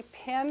totally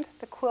pinned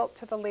the quilt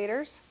to the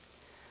leaders,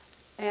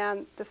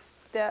 and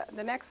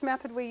the next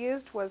method we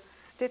used was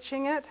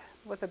stitching it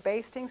with a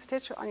basting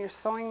stitch on your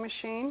sewing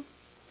machine.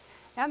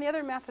 And the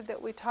other method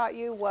that we taught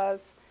you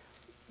was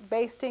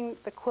basting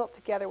the quilt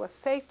together with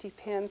safety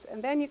pins,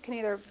 and then you can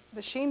either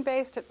machine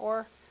baste it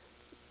or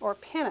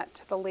pin it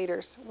to the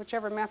leaders,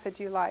 whichever method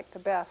you like the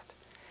best.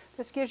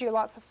 This gives you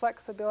lots of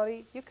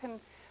flexibility. You can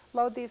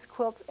load these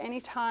quilts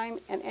anytime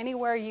and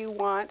anywhere you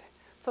want,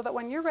 so that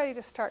when you're ready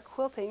to start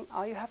quilting,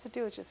 all you have to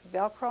do is just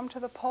Velcro them to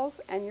the poles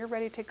and you're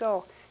ready to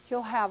go.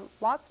 You'll have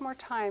lots more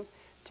time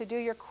to do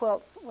your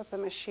quilts with the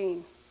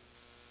machine.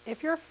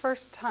 If you're a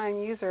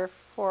first-time user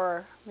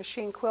for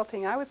machine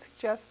quilting, I would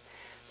suggest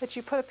that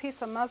you put a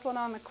piece of muslin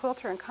on the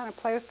quilter and kind of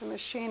play with the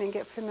machine and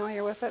get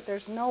familiar with it.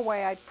 There's no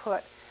way I'd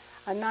put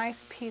a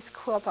nice piece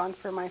quilt on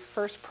for my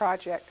first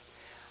project.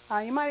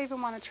 You might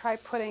even want to try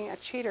putting a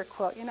cheater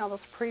quilt, you know,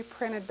 those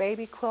pre-printed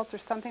baby quilts or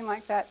something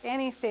like that,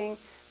 anything,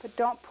 but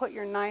don't put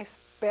your nice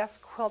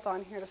best quilt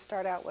on here to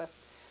start out with.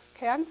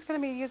 Okay, I'm just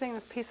going to be using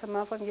this piece of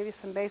muslin and give you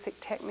some basic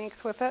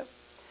techniques with it.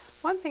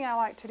 One thing I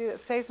like to do that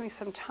saves me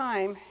some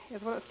time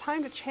is when it's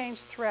time to change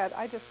thread,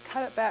 I just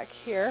cut it back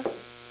here,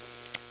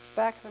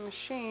 back of the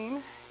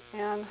machine,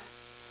 and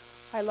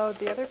I load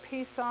the other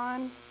piece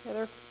on, the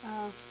other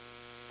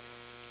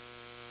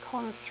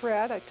cone of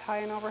thread. I tie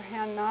an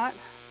overhand knot.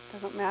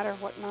 Doesn't matter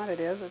what knot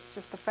it is, it's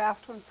just the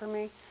fast one for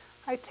me.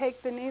 I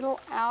take the needle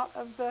out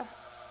of the,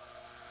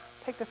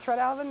 take the thread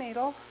out of the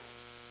needle,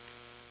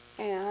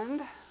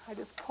 and I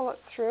just pull it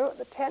through.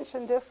 The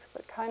tension disc,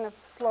 that kind of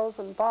slows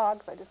and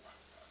bogs, I just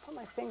put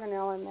my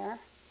fingernail in there,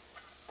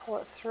 pull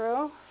it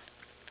through,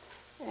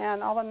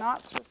 and all the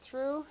knots are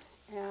through,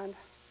 and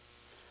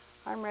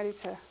I'm ready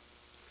to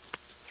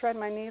thread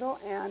my needle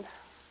and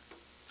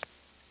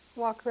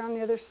walk around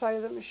the other side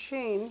of the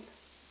machine,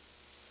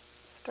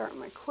 start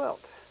my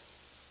quilt.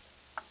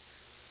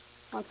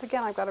 Once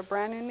again, I've got a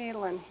brand new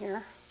needle in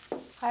here.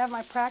 I have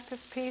my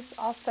practice piece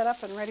all set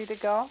up and ready to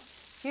go. A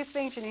few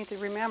things you need to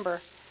remember.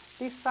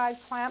 These side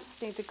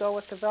clamps need to go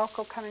with the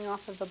Velcro coming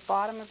off of the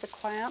bottom of the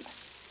clamp.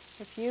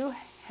 If you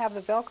have the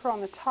Velcro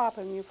on the top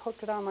and you've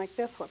hooked it on like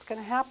this, what's going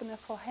to happen,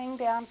 this will hang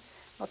down,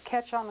 will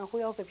catch on the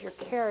wheels of your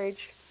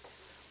carriage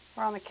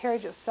or on the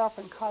carriage itself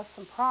and cause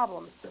some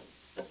problems.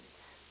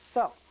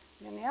 So,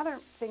 and the other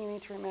thing you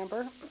need to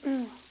remember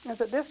is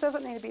that this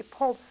doesn't need to be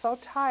pulled so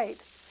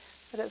tight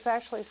that it's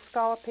actually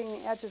scalloping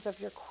the edges of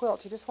your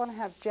quilt. You just want to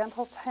have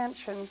gentle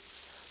tension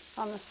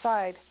on the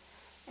side.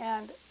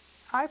 And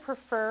I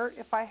prefer,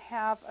 if I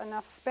have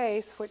enough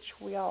space,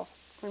 which we all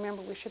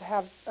remember we should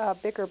have a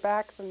bigger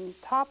back than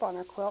top on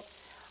our quilt,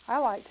 I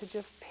like to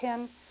just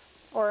pin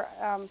or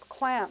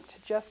clamp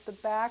to just the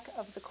back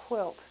of the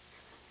quilt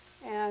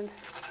and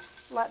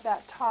let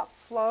that top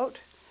float,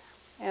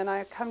 and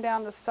I come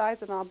down the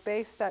sides and I'll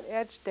base that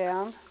edge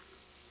down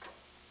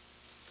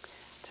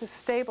to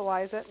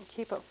stabilize it and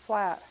keep it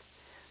flat.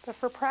 But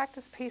for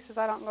practice pieces,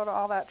 I don't go to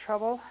all that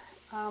trouble.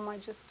 I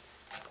just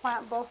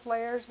clamp both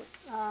layers,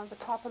 the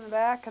top and the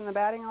back and the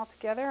batting all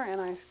together, and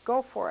I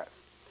go for it.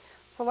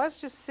 So let's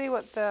just see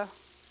what the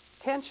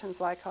tension's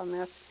like on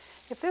this.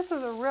 If this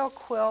was a real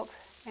quilt,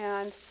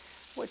 and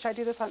which I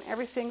do this on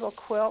every single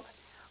quilt,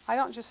 I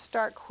don't just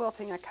start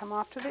quilting. I come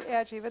off to the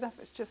edge, even if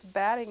it's just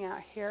batting out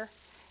here,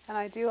 and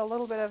I do a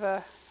little bit of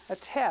a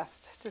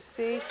test to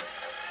see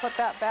what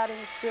that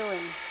batting's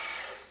doing.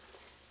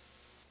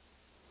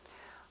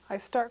 I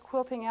start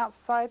quilting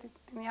outside,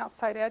 in the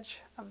outside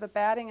edge of the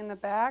batting in the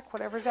back,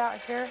 whatever's out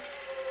here,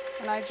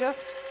 and I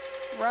just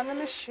run the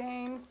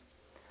machine,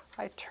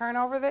 I turn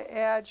over the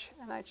edge,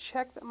 and I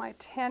check that my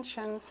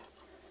tensions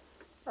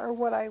are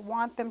what I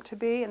want them to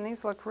be, and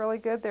these look really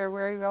good. They're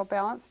very well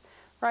balanced.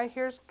 Right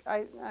here's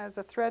as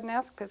a thread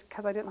nest because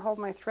I didn't hold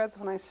my threads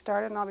when I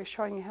started, and I'll be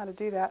showing you how to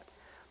do that.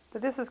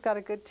 But this has got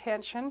a good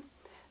tension.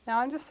 Now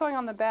I'm just sewing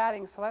on the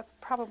batting, so that's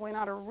probably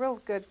not a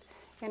real good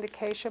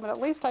indication, but at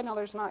least I know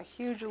there's not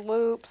huge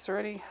loops or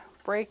any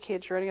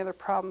breakage or any other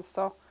problems.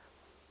 So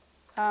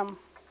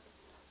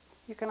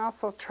you can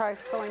also try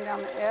sewing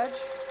down the edge.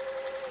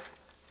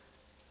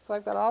 So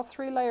I've got all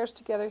three layers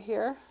together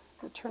here.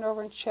 I turn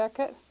over and check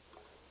it.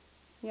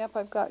 Yep,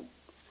 I've got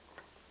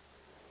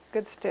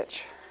good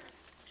stitch.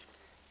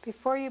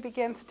 Before you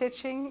begin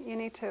stitching, you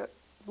need to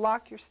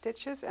lock your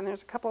stitches, and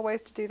there's a couple of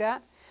ways to do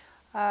that.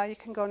 You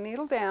can go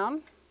needle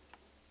down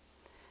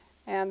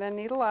and then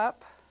needle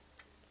up,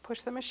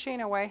 push the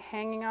machine away,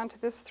 hanging onto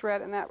this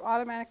thread, and that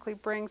automatically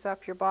brings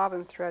up your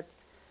bobbin thread.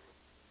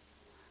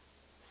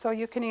 So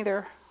you can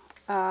either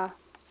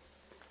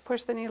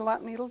push the needle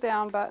up, needle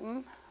down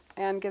button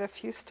and get a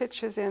few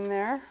stitches in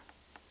there,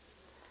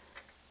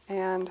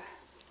 and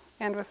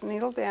with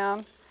needle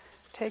down,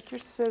 take your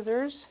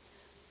scissors,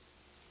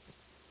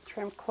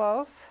 trim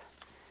close,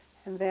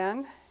 and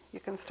then you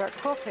can start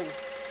quilting.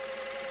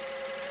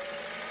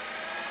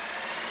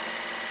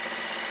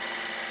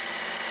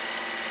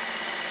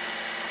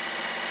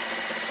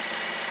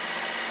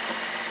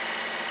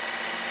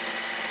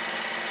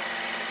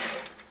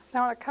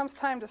 Now when it comes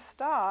time to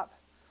stop,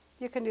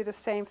 you can do the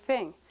same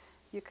thing.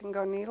 You can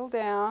go needle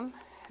down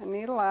and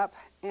needle up,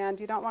 and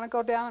you don't want to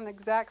go down in the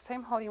exact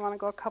same hole. You want to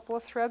go a couple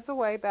of threads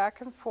away,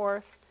 back and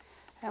forth,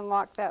 and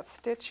lock that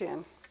stitch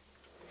in.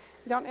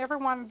 You don't ever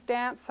want to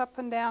dance up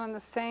and down in the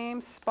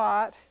same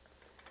spot.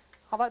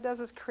 All that does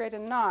is create a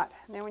knot,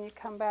 and then when you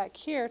come back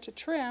here to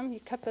trim, you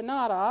cut the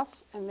knot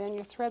off, and then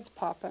your threads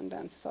pop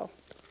undone. So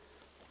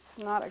it's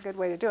not a good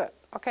way to do it.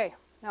 Okay,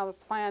 now the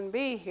plan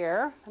B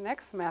here, the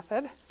next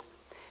method,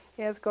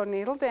 is go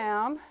needle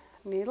down,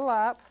 needle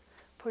up,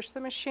 push the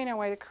machine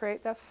away to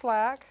create that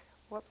slack.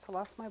 Whoops, I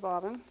lost my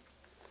bobbin.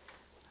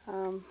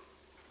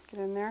 Get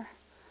in there.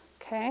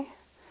 Okay.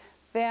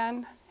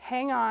 then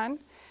hang on.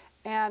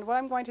 And what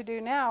I'm going to do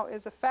now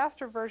is a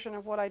faster version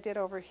of what I did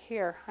over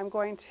here. I'm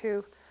going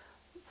to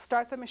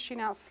start the machine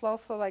out slow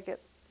so that I get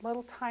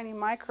little tiny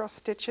micro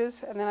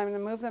stitches, and then I'm going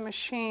to move the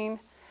machine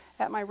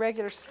at my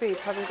regular speed.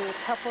 So I'm going to do a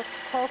couple of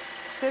close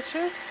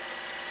stitches.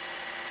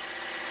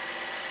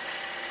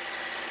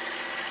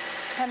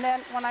 And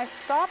then when I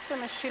stop the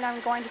machine,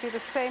 I'm going to do the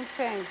same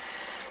thing.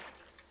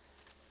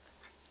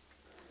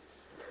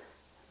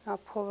 I'll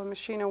pull the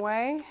machine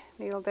away,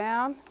 needle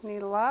down,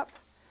 needle up,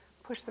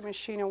 push the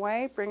machine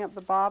away, bring up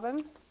the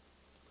bobbin,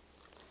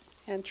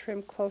 and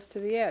trim close to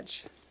the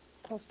edge,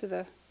 close to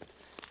the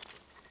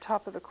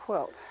top of the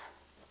quilt.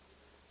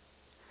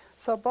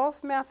 So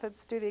both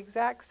methods do the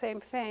exact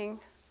same thing.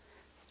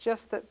 It's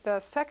just that the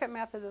second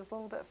method is a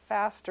little bit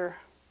faster.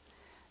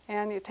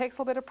 And it takes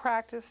a little bit of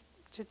practice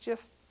to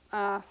just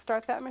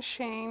start that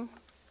machine,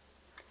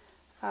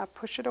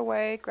 push it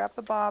away, grab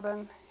the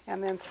bobbin,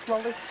 and then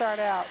slowly start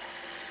out.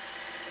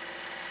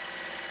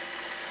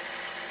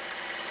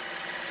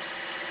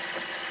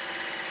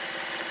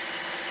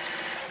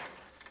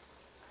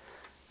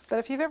 But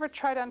if you've ever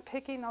tried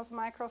unpicking those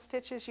micro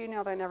stitches, you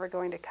know they're never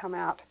going to come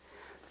out.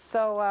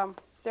 So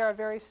they're a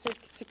very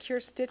secure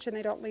stitch and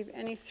they don't leave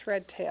any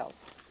thread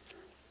tails.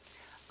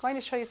 I'm going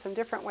to show you some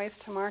different ways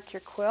to mark your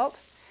quilt.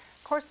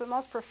 Of course, the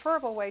most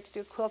preferable way to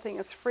do quilting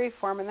is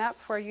freeform, and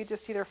that's where you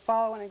just either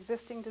follow an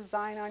existing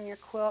design on your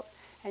quilt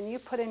and you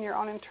put in your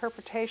own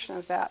interpretation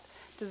of that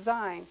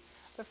design.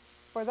 But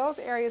for those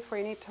areas where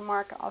you need to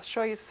mark, I'll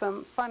show you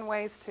some fun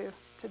ways to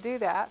do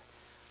that.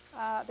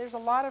 There's a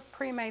lot of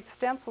pre-made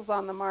stencils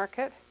on the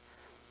market.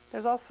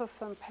 There's also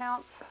some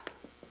pounce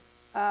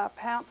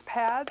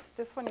pads.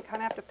 This one you kind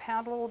of have to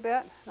pound a little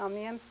bit. And on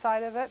the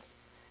inside of it,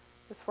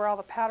 this is where all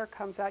the powder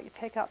comes out. You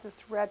take out this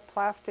red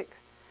plastic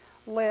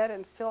lid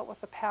and fill it with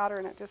the powder,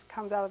 and it just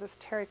comes out of this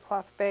terry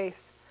cloth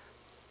base.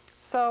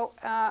 So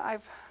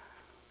I've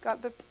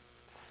got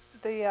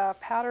the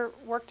powder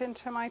worked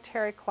into my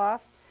terry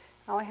cloth.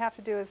 All I have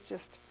to do is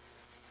just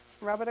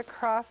rub it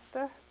across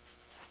the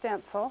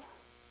stencil.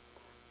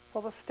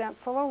 Pull the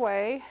stencil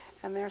away,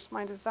 and there's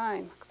my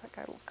design. Looks like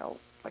I go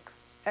like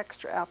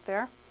extra out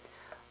there.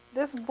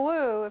 This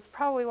blue is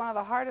probably one of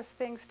the hardest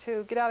things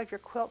to get out of your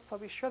quilt, so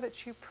be sure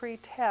that you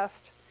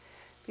pre-test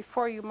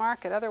before you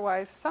mark it.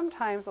 Otherwise,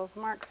 sometimes those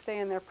marks stay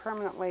in there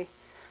permanently.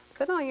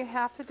 Then all you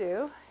have to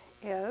do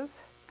is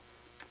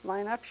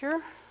line up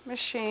your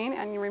machine,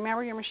 and you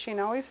remember your machine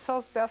always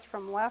sews best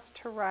from left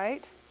to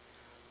right.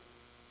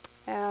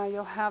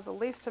 You'll have the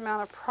least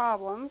amount of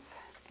problems,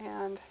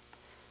 and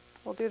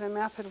we'll do the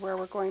method where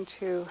we're going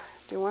to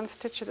do one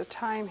stitch at a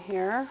time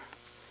here.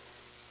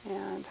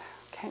 And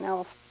okay, now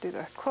we'll do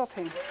the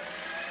quilting.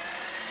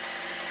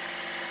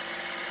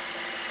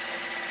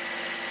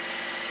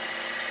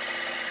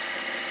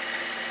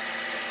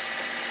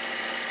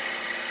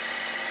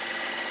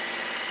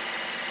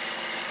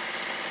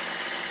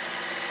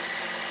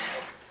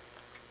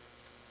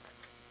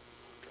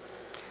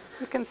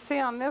 You can see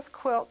on this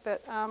quilt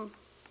that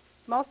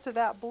most of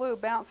that blue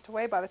bounced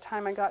away by the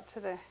time I got to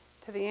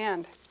the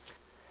end.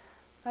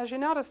 As you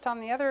noticed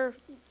on the other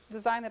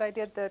design that I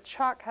did, the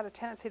chalk had a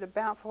tendency to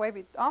bounce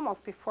away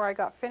almost before I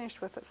got finished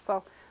with it. So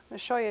I'm going to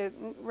show you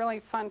a really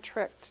fun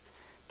trick to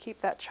keep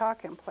that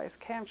chalk in place.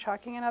 Okay, I'm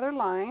chalking another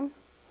line.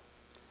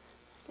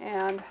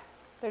 And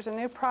there's a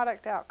new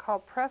product out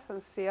called Press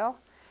and Seal.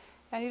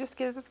 And you just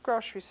get it at the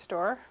grocery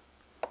store.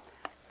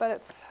 But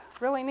it's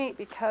really neat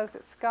because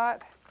it's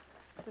got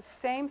the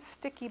same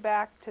sticky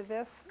back to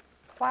this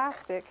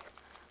plastic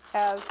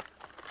as,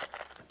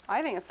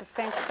 I think it's the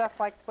same stuff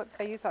like what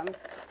they use on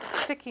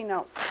sticky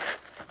notes.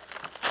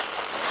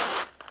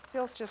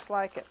 Feels just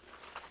like it.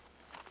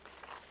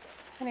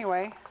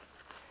 Anyway,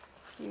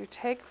 you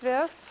take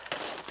this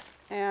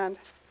and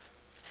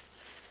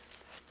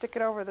stick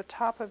it over the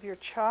top of your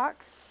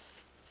chalk,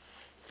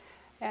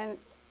 and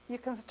you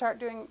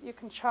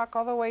can chalk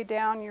all the way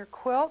down your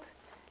quilt,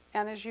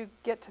 and as you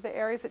get to the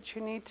areas that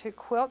you need to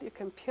quilt, you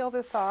can peel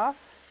this off,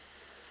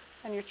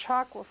 and your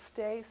chalk will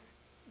stay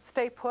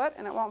put,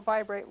 and it won't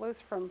vibrate loose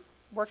from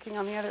working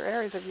on the other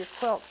areas of your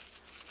quilt.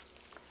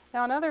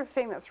 Now, another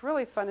thing that's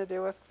really fun to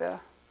do with the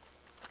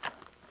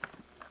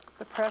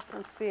Press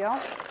and Seal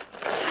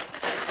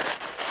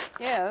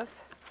is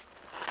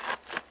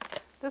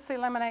this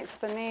eliminates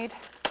the need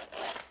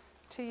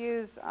to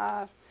use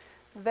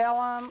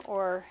vellum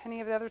or any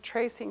of the other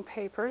tracing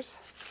papers.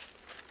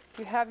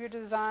 You have your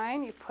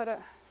design, you put it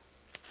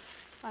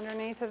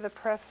underneath of the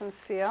Press and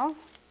Seal,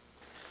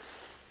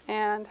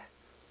 and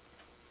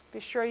be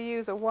sure you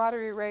use a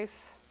water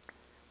erase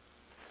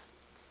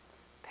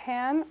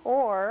pen,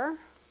 or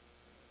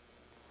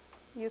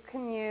you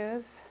can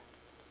use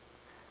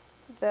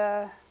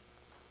the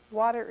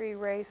water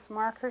erase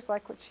markers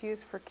like what's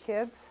used for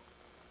kids.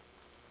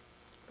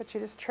 But you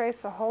just trace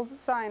the whole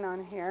design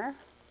on here.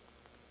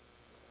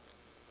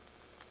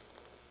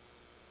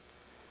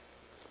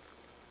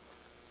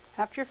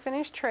 After you're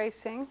finished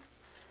tracing,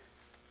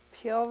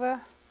 peel the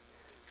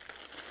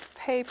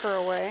paper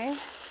away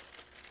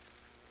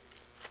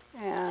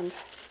and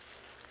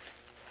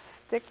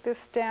stick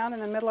this down in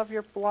the middle of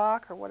your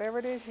block or whatever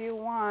it is you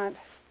want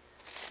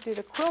to do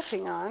the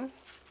quilting on.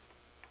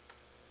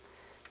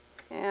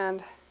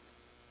 And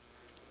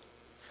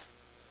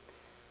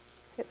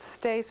it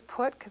stays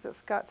put because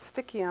it's got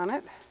sticky on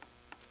it.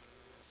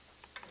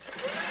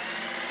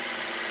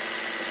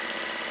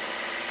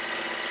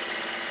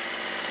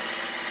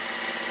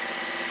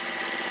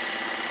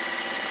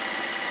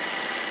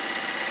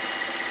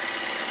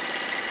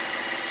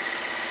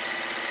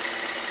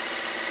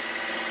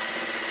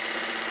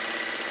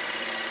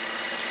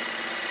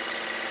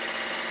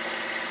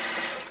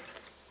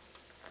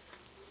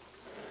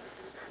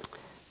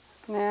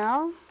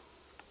 Now,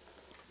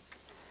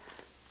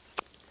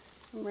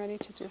 I'm ready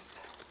to just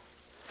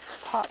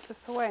pop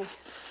this away.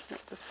 It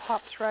just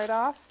pops right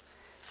off.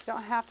 You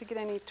don't have to get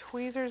any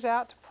tweezers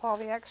out to pull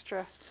the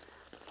extra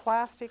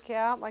plastic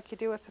out like you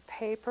do with the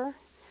paper.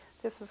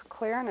 This is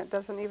clear and it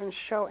doesn't even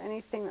show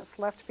anything that's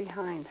left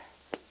behind.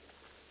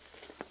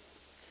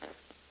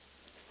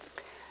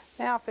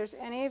 Now, if there's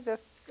any of the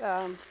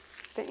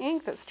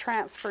ink that's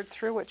transferred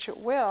through, which it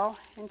will,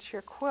 into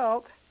your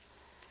quilt,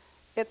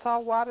 it's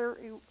all water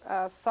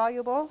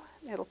soluble.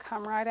 It'll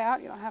come right out.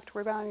 You don't have to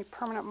worry about any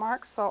permanent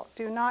marks. So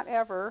do not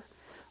ever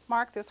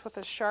mark this with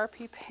a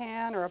Sharpie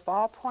pen or a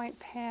ballpoint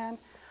pen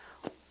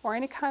or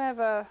any kind of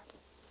a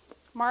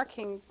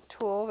marking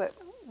tool that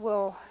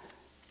will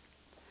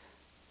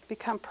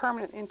become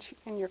permanent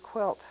in your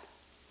quilt.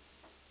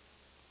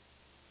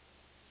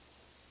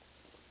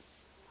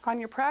 On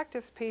your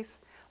practice piece,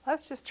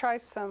 let's just try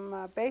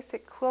some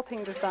basic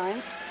quilting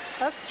designs.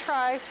 Let's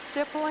try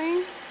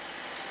stippling.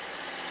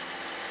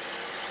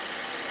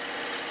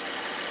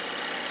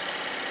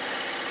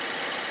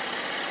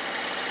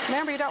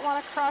 Remember, you don't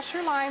want to cross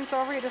your lines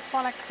over, you just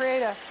want to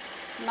create a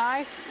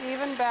nice,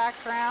 even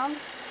background.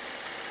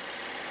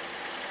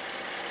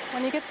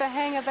 When you get the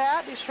hang of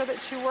that, be sure that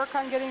you work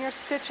on getting your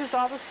stitches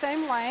all the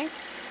same length.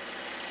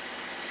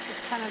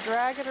 Just kind of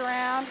drag it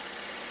around.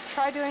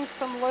 Try doing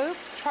some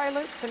loops. Try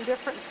loops in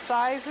different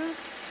sizes.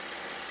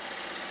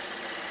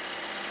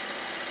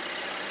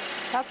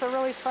 That's a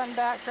really fun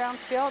background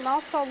feel. And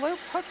also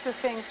loops hooked to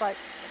things like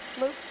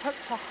loops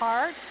hooked to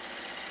hearts.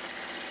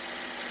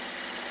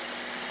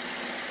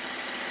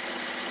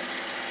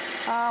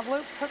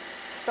 Loops hooked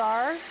to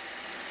stars.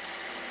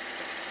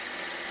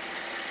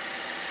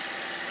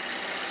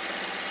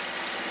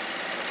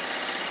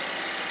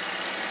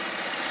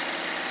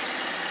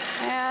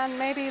 And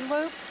maybe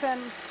loops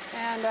and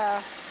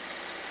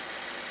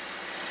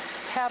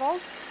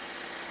petals.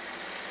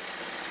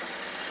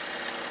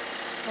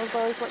 Those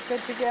always look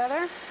good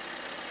together.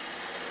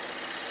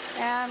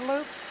 And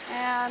loops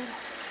and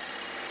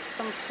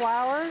some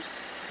flowers.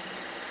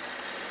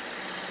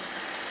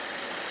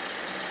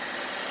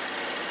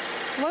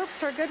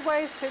 Loops are good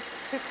ways to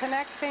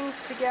connect things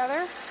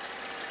together.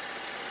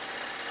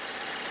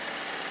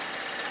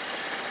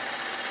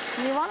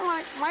 And you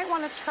might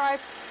want to try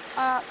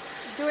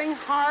doing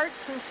hearts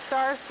and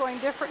stars going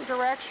different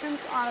directions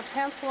on a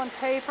pencil and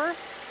paper,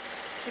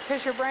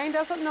 because your brain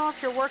doesn't know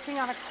if you're working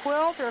on a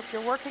quilt or if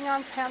you're working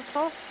on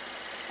pencil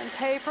and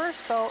paper.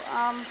 So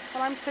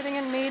when I'm sitting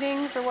in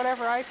meetings or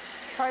whatever, I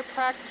try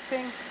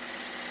practicing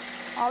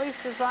all these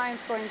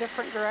designs going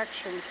different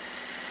directions.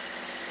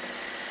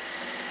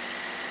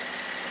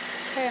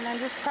 Okay, and then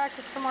just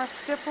practice some more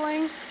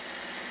stippling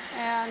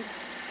and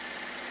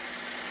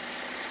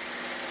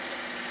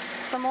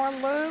some more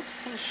loops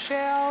and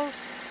shells.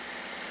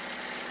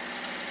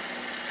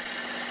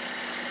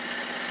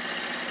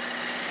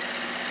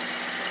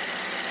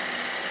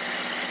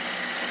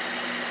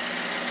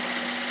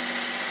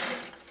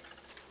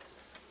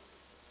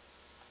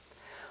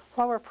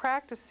 While we're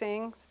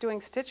practicing doing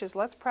stitches,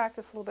 let's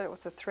practice a little bit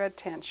with the thread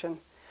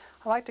tension.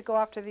 I like to go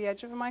off to the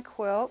edge of my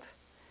quilt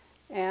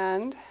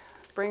and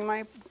bring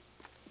my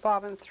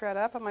bobbin thread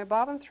up, and my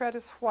bobbin thread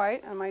is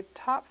white and my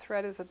top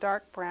thread is a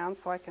dark brown,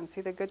 so I can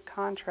see the good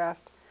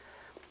contrast.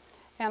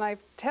 And I've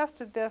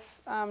tested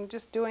this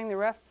just doing the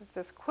rest of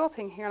this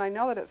quilting here, and I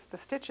know that the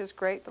stitch is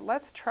great, but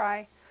let's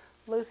try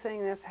loosening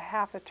this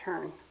half a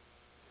turn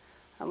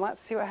and let's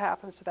see what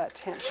happens to that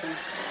tension.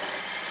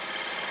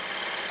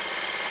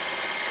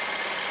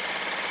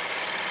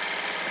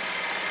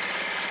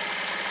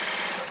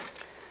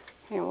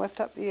 Okay, lift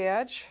up the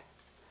edge,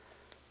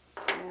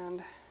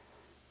 and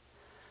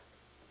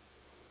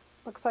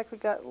looks like we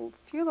got a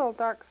few little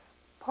dark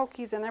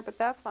pokies in there, but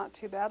that's not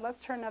too bad. Let's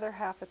turn another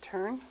half a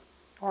turn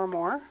or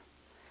more.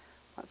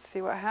 Let's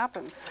see what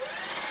happens.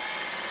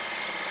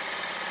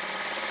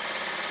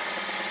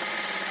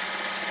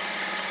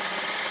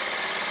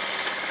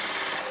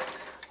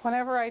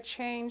 Whenever I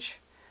change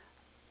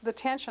the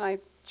tension, I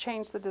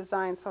change the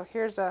design. So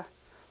here's a,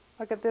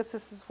 look at this,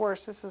 this is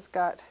worse. This has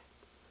got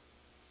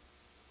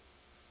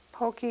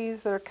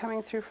pokies that are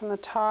coming through from the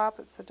top.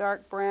 It's a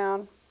dark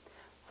brown.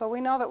 So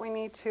we know that we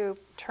need to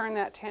turn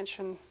that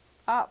tension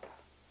up.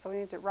 So we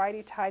need to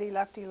righty-tighty,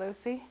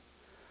 lefty-loosey.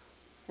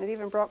 It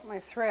even broke my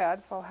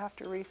thread, so I'll have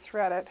to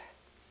re-thread it.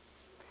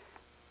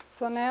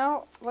 So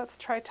now let's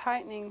try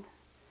tightening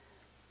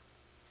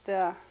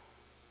the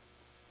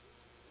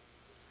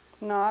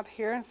knob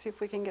here and see if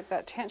we can get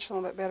that tension a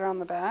little bit better on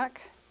the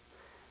back.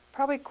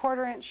 Probably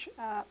quarter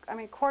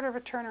of a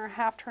turn or a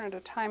half turn at a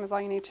time is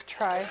all you need to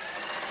try.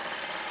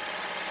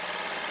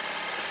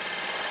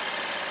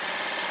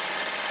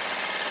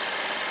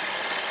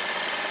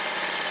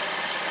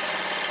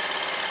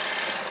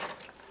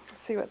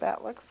 Let's see what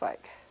that looks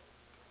like.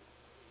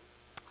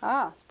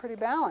 Ah, it's pretty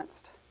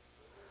balanced.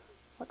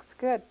 Looks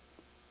good.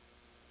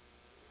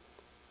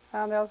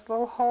 There's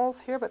little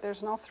holes here, but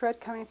there's no thread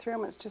coming through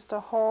them. It's just a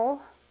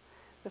hole.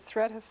 The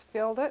thread has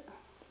filled it,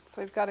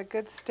 so we've got a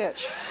good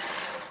stitch.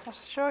 I'll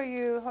show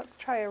you, let's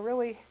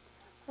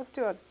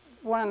do a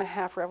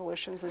 1.5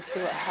 revolutions and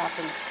see what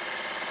happens.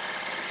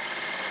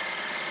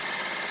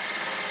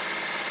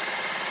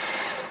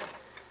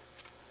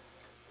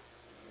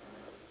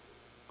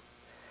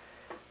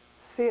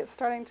 See, it's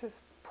starting to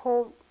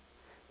pull,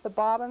 the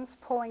bobbin's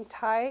pulling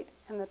tight,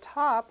 and the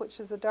top, which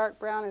is a dark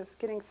brown, is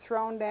getting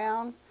thrown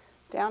down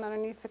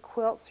underneath the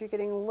quilt, so you're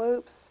getting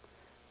loops,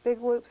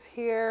 big loops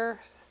here,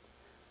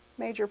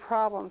 major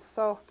problems.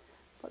 So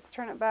let's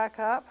turn it back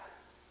up.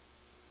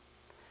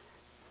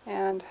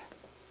 And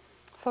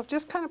so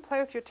just kind of play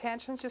with your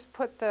tensions. Just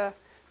put the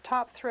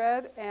top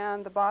thread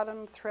and the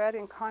bottom thread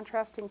in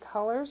contrasting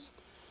colors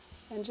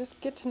and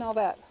just get to know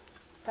that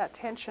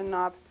tension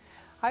knob.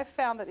 I've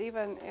found that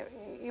even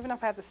if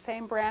I have the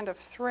same brand of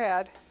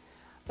thread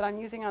that I'm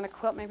using on a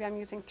quilt, maybe I'm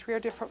using three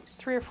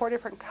or four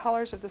different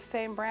colors of the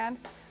same brand,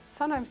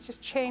 sometimes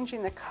just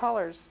changing the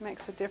colors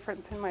makes a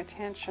difference in my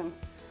tension.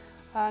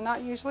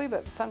 Not usually,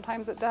 but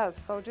sometimes it does,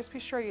 so just be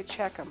sure you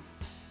check them.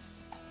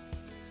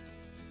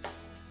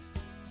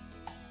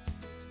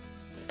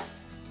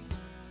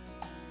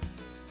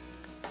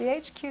 The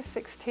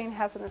HQ16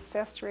 has an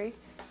accessory.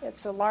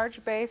 It's a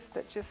large base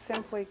that just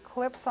simply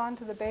clips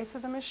onto the base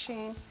of the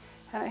machine,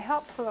 and it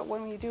helps so that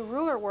when you do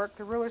ruler work,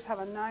 the rulers have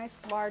a nice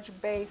large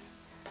base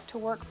to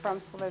work from,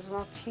 so there's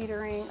no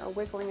teetering or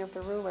wiggling of the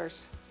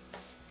rulers.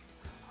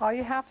 All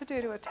you have to do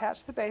to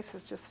attach the base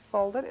is just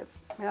fold it. It's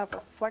made of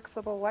a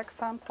flexible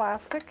Lexan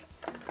plastic.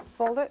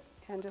 Fold it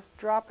and just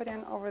drop it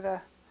in over the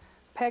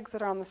pegs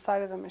that are on the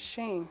side of the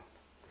machine.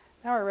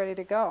 Now we're ready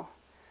to go.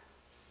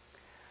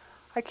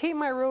 I keep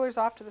my rulers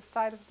off to the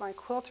side of my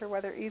quilter where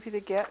they're easy to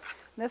get.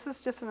 This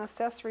is just an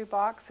accessory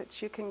box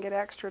that you can get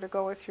extra to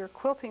go with your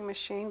quilting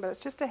machine, but it's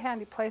just a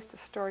handy place to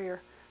store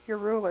your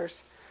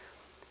rulers.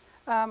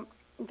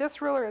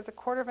 This ruler is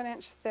 1/4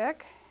 inch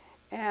thick,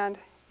 and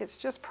it's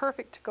just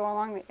perfect to go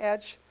along the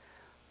edge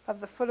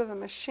of the foot of the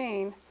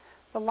machine.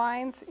 The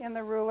lines in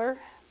the ruler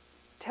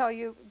tell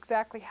you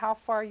exactly how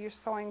far you're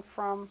sewing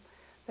from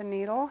the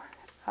needle.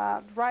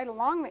 Right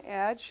along the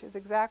edge is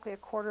exactly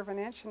 1/4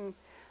 inch, and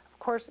of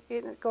course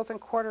it goes in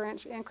 1/4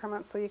 inch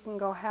increments, so you can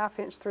go 1/2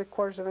 inch,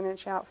 3/4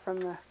 inch out from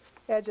the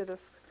edge of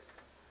this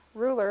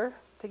ruler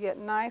to get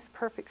nice,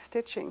 perfect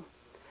stitching.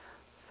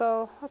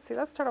 So let's see,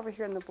 let's start over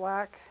here in the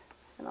black,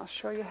 and I'll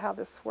show you how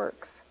this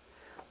works.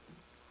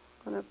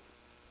 I'm going to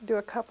do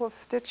a couple of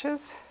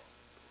stitches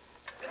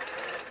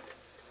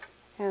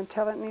and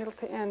tell it needle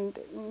to end,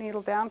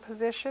 needle down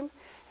position.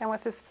 And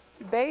with this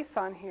base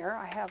on here,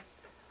 I have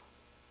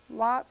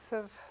lots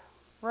of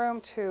room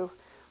to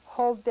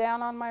hold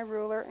down on my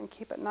ruler and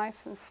keep it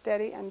nice and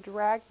steady and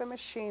drag the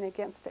machine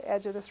against the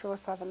edge of this ruler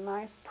so I have a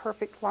nice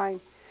perfect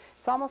line.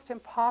 It's almost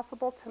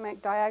impossible to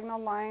make diagonal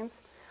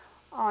lines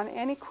on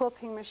any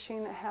quilting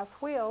machine that has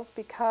wheels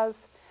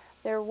because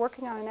they're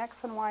working on an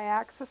X and Y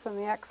axis, and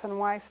the X and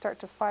Y start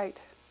to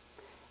fight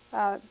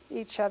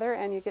each other,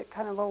 and you get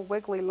kind of little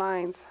wiggly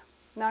lines.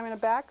 Now I'm going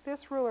to back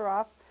this ruler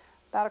off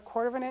about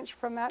 1/4 inch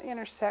from that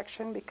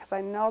intersection because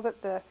I know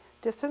that the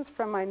distance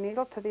from my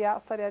needle to the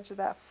outside edge of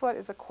that foot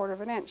is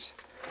 1/4 inch.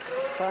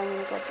 So I'm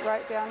going to go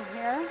right down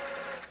here,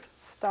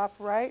 stop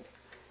right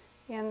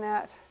in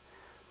that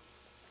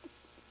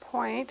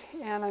point,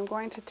 and I'm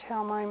going to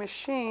tell my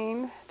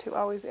machine to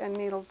always end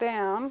needle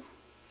down.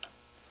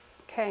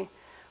 Okay,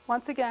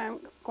 once again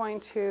I'm going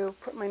to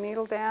put my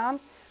needle down,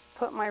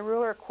 put my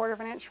ruler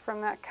 1/4 inch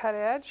from that cut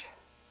edge,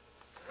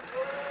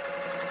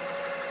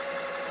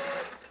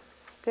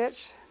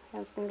 stitch,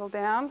 ends needle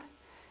down,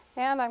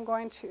 and I'm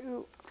going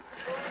to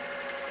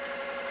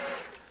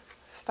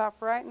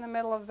stop right in the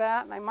middle of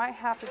that, and I might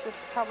have to just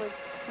probably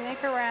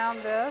sneak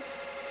around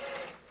this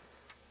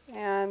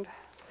and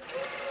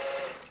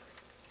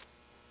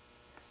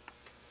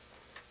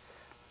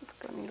let's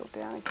go needle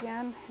down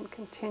again and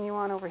continue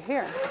on over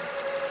here.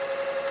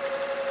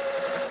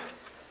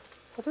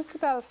 So just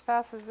about as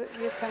fast as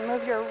you can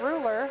move your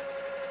ruler,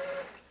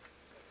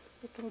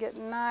 you can get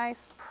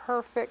nice,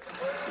 perfect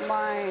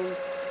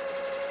lines.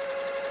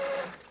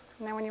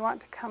 And then when you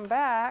want to come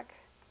back,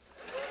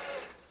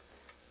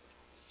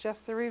 it's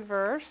just the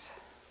reverse.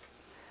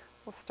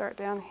 We'll start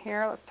down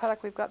here. Let's pretend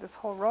like we've got this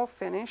whole row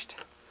finished,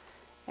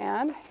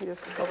 and you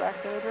just go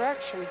back the other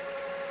direction.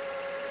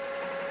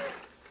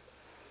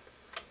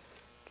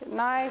 Get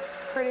nice,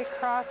 pretty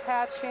cross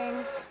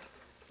hatching,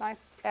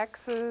 nice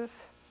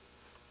X's.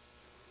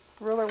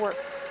 Ruler work.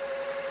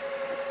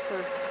 It's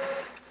for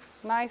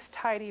nice,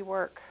 tidy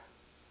work.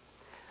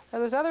 Now,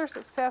 there's other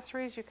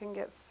accessories. You can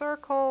get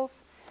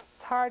circles.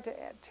 It's hard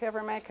to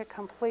ever make a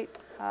complete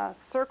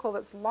circle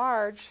that's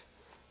large,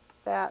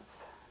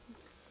 that's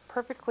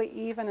perfectly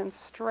even and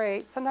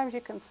straight. Sometimes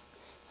you can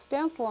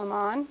stencil them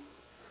on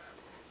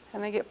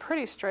and they get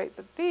pretty straight,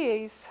 but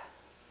these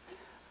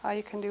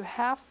you can do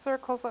half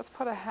circles. Let's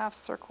put a half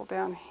circle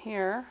down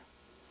here.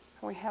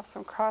 And we have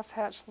some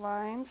crosshatch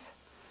lines,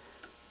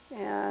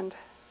 and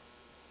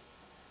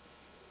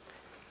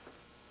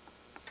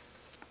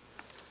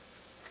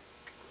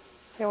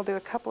okay, we'll do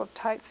a couple of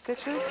tight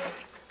stitches.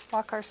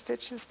 Lock our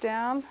stitches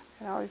down,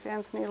 and always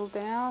ends needle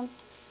down.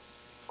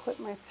 Clip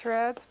my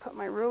threads, put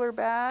my ruler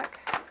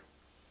back,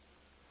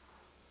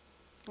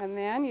 and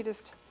then you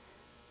just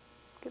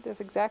get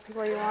this exactly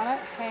where you want it.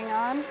 Hang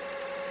on.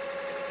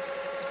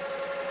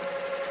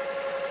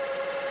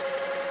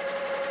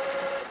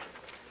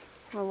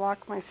 I'm going to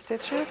lock my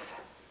stitches,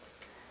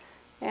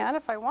 and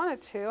if I wanted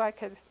to, I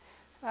could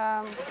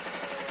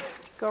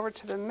go over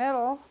to the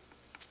middle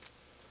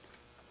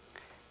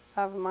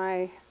of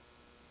my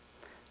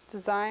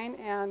design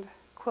and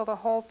quilt a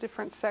whole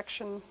different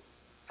section,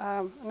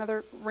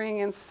 another ring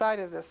inside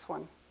of this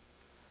one.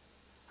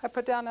 I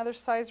put down another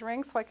size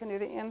ring so I can do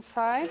the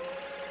inside.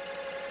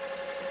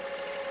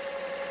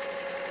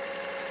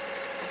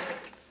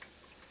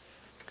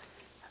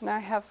 Now I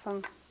have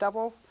some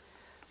double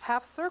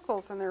half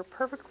circles, and they're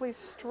perfectly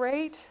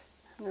straight,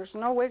 and there's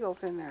no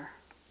wiggles in there.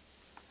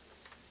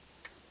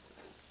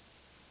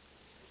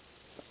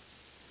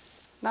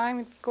 Now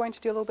I'm going to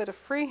do a little bit of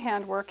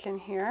freehand work in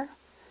here.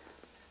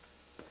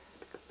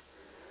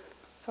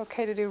 It's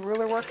okay to do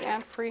ruler work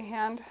and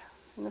freehand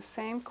in the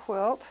same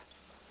quilt.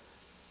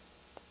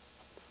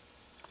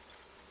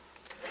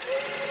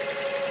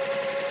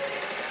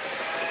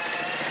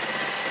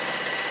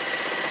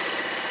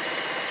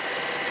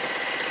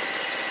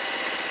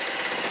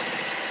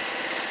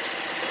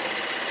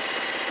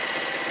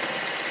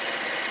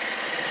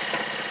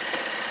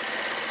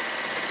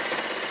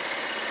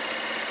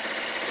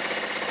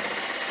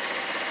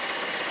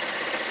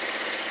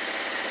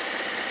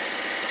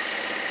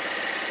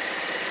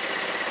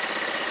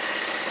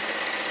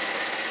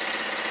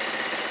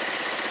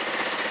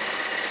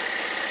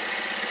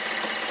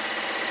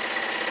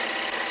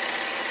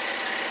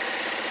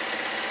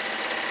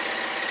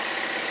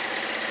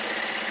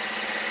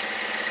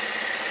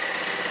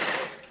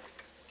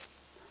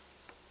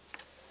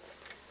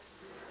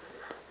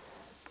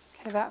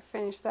 Okay, that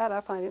finished that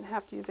up, and I didn't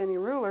have to use any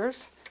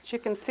rulers. As you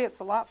can see, it's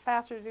a lot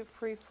faster to do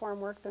free form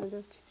work than it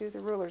is to do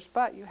the rulers,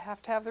 but you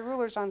have to have the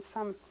rulers on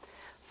some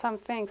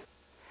things.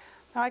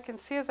 Now I can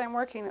see as I'm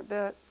working that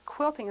the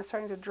quilting is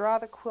starting to draw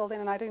the quilt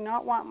in, and I do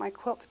not want my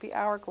quilt to be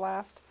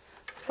hourglassed,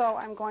 so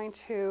I'm going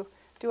to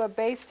do a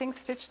basting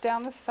stitch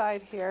down the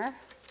side here.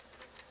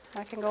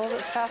 I can go a little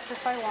bit faster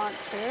if I want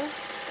to.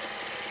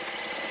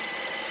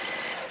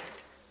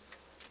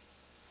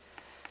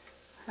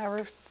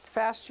 However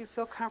fast you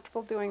feel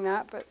comfortable doing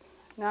that, but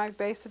now I've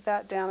basted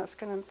that down. It's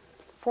going to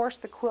force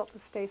the quilt to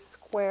stay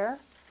square.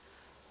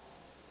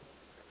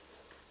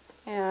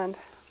 And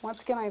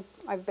once again,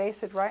 I've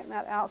basted right in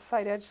that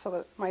outside edge so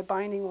that my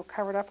binding will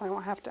cover it up and I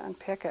won't have to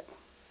unpick it.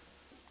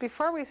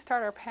 Before we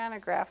start our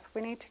pantographs,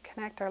 we need to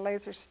connect our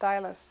laser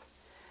stylus.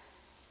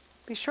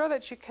 Be sure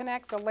that you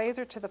connect the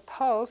laser to the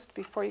post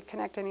before you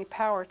connect any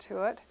power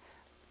to it.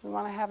 We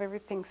want to have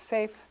everything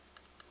safe.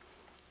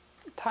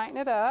 Tighten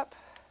it up.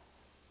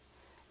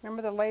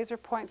 Remember, the laser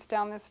points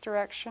down this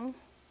direction.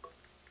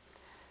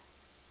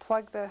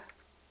 Plug the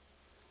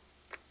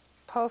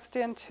post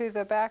into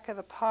the back of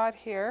the pod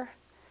here,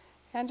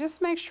 and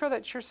just make sure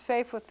that you're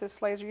safe with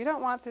this laser. You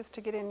don't want this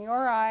to get in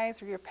your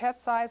eyes or your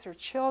pet's eyes or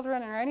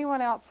children or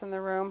anyone else in the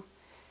room.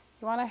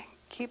 You want to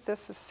keep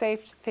this a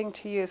safe thing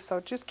to use, so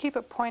just keep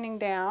it pointing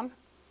down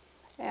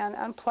and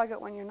unplug it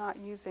when you're not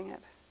using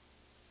it.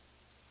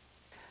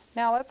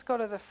 Now let's go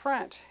to the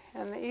front,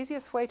 and the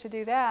easiest way to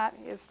do that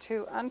is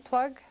to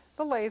unplug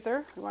the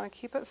laser. We want to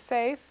keep it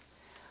safe.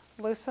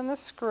 Loosen the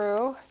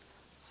screw,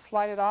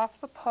 slide it off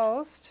the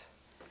post,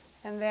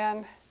 and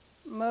then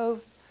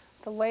move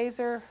the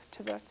laser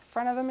to the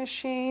front of the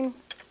machine.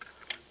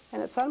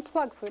 And it's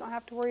unplugged, so we don't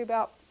have to worry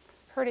about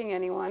hurting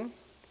anyone.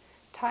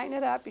 Tighten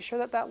it up. Be sure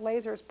that that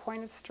laser is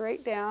pointed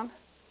straight down.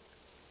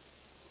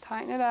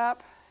 Tighten it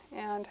up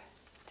and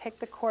take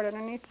the cord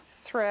underneath the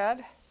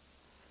thread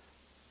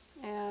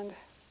and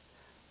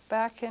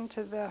back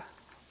into the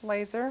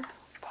laser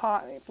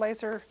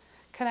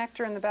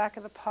connector in the back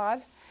of the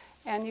pod,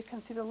 and you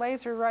can see the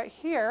laser right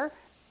here,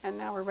 and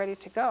now we're ready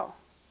to go.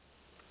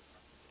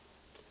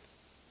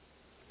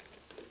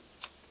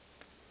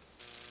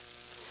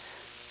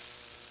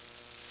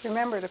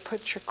 Remember to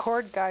put your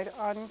cord guide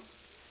on,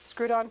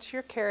 screwed onto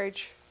your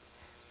carriage.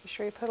 Be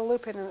sure you put a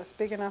loop in it that's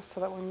big enough so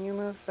that when you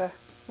move the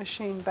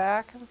machine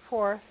back and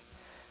forth,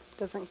 it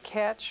doesn't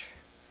catch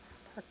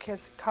or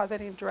cause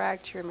any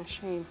drag to your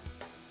machine.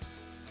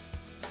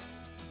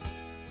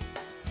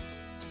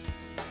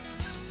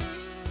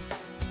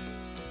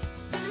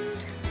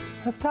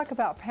 Let's talk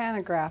about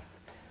pantographs.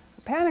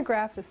 A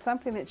pantograph is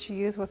something that you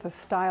use with a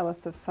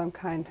stylus of some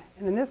kind.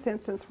 And in this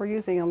instance, we're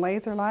using a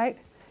laser light.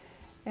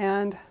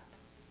 And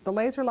the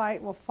laser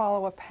light will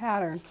follow a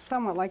pattern,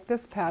 somewhat like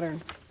this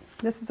pattern.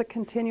 This is a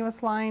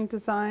continuous line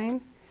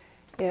design.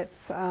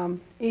 It's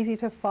easy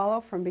to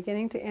follow from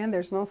beginning to end.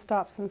 There's no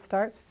stops and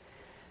starts.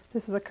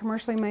 This is a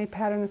commercially made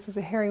pattern. This is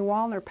a Harry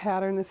Wallner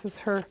pattern. This is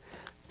her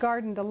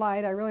Garden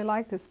Delight. I really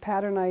like this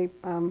pattern. I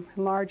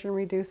enlarge and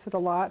reduce it a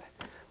lot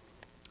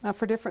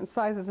for different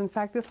sizes. In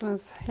fact, this one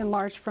is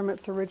enlarged from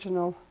its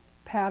original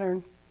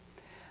pattern.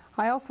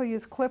 I also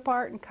use clip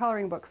art and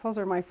coloring books. Those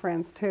are my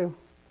friends too.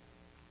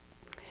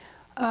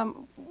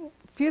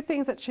 Few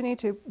things that you need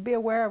to be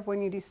aware of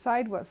when you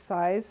decide what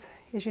size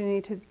is you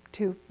need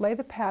to lay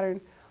the pattern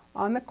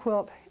on the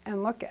quilt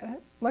and look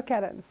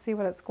at it and see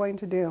what it's going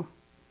to do.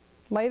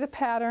 Lay the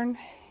pattern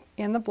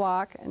in the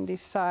block and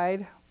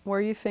decide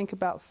where you think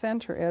about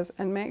center is,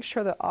 and make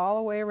sure that all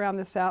the way around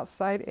this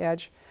outside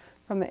edge,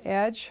 from the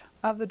edge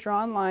of the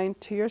drawn line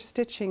to your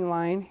stitching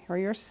line or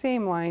your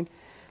seam line,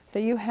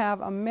 that you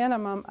have a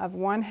minimum of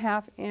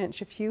 1/2 inch.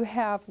 If you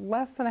have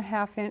less than a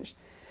 1/2 inch,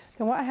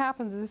 then what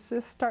happens is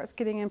this starts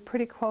getting in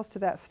pretty close to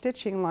that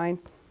stitching line,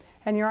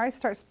 and your eye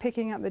starts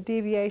picking up the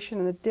deviation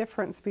and the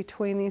difference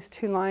between these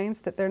two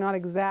lines, that they're not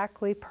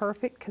exactly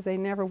perfect, because they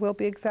never will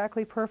be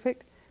exactly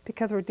perfect,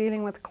 because we're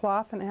dealing with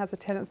cloth and it has a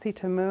tendency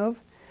to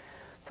move.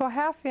 So a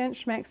 1/2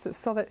 inch makes it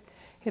so that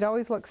it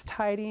always looks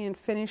tidy and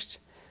finished,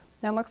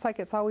 and it looks like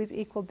it's always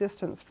equal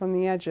distance from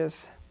the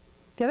edges.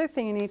 The other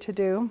thing you need to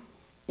do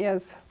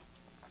is,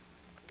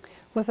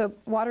 with a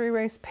water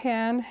erase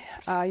pen,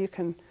 you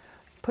can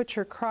put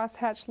your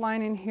crosshatch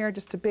line in here,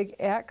 just a big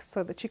X,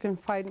 so that you can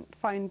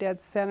find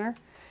dead center.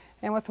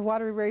 And with the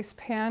water erase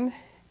pen,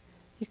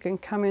 you can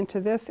come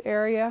into this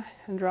area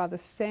and draw the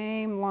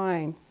same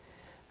line.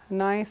 A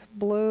nice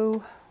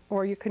blue,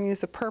 or you can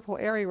use the purple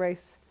air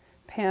erase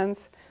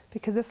pens,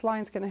 because this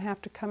line's going to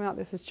have to come out.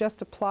 This is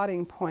just a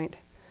plotting point.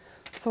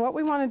 So what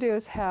we want to do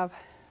is have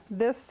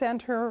this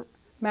center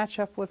match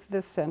up with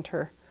this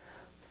center,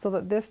 so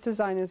that this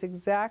design is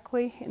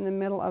exactly in the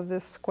middle of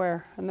this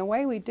square. And the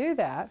way we do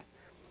that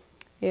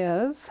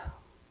is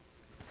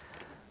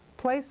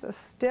place a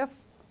stiff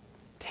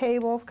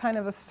table, kind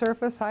of a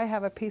surface. I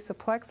have a piece of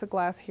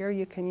plexiglass here.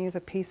 You can use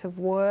a piece of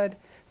wood.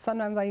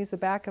 Sometimes I use the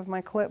back of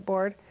my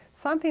clipboard.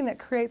 Something that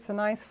creates a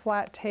nice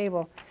flat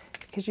table,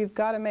 because you've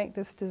got to make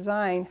this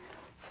design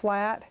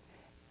flat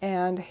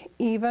and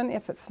even.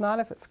 If it's not,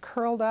 if it's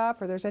curled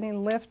up or there's any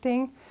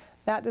lifting,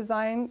 that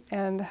design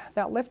and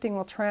that lifting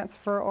will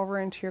transfer over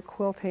into your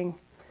quilting.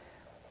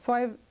 So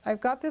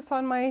I've got this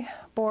on my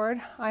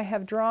board. I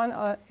have drawn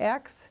an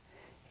X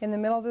in the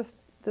middle of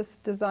this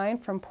design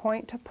from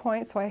point to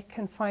point, so I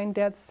can find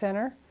dead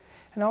center.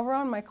 And over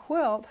on my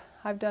quilt,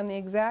 I've done the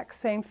exact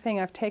same thing.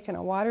 I've taken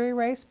a water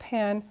erase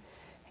pen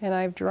and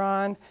I've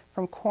drawn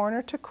from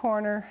corner to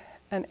corner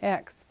an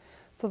X,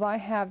 so that I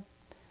have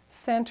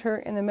center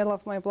in the middle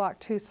of my block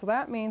too. So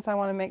that means I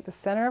want to make the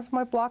center of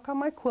my block on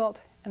my quilt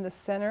and the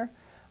center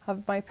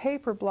of my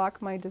paper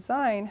block, my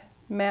design,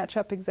 match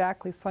up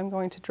exactly. So I'm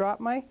going to drop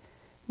my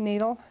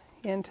needle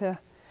into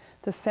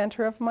the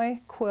center of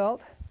my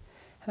quilt,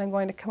 and I'm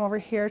going to come over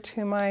here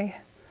to my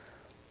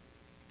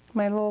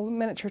little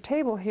miniature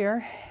table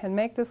here and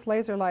make this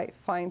laser light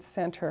find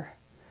center.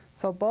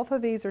 So both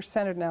of these are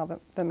centered now.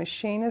 The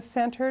machine is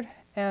centered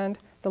and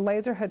the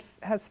laser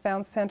has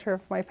found center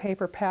of my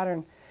paper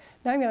pattern.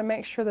 Now I'm going to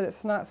make sure that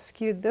it's not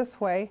skewed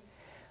this way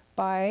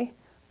by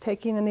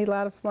taking the needle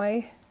out of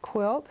my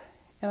quilt,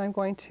 and I'm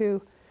going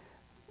to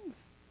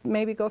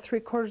maybe go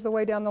 3/4 of the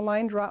way down the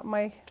line, drop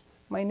my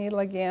needle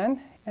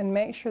again, and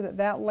make sure that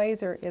that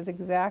laser is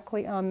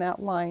exactly on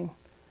that line.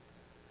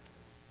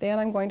 Then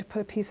I'm going to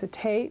put a piece of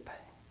tape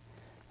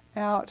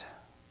out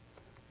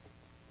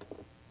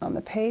on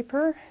the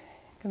paper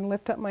and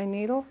lift up my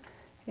needle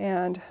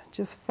and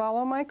just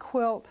follow my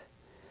quilt,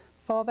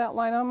 follow that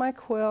line on my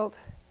quilt,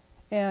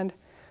 and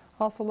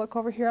also look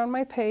over here on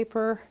my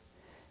paper,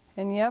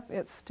 and yep,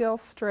 it's still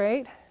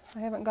straight. I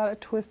haven't got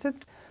it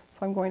twisted,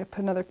 so I'm going to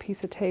put another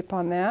piece of tape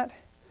on that,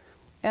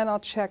 and I'll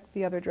check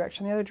the other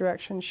direction. The other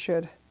direction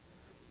should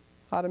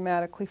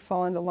automatically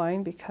fall into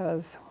line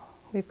because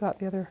we've got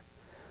the other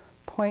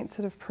points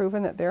that have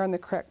proven that they're in the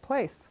correct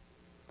place.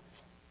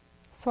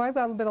 So I've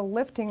got a bit of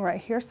lifting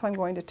right here, so I'm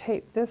going to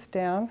tape this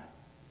down,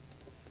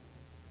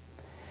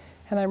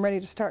 and I'm ready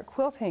to start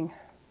quilting.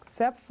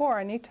 Step 4,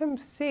 I need to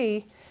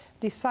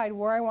decide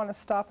where I want to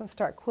stop and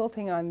start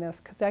quilting on this,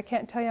 because I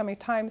can't tell you how many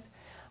times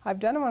I've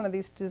done one of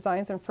these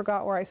designs and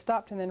forgot where I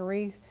stopped and then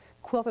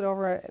re-quilted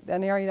over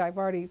an area I've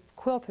already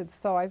quilted.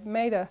 So I've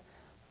made a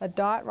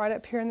dot right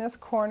up here in this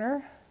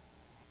corner,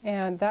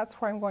 and that's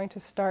where I'm going to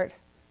start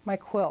my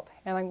quilt,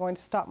 and I'm going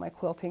to stop my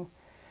quilting.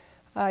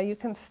 You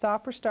can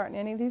stop or start in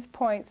any of these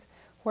points,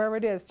 wherever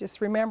it is.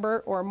 Just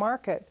remember or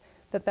mark it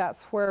that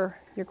that's where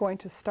you're going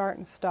to start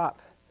and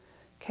stop.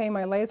 Okay,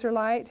 my laser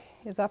light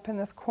is up in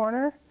this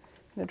corner.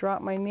 I'm going to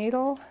drop my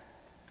needle,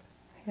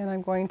 and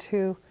I'm going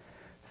to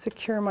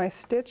secure my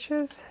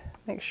stitches,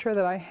 make sure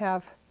that I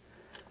have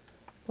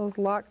those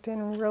locked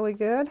in really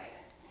good,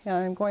 and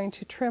I'm going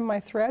to trim my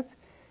threads.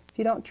 If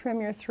you don't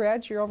trim your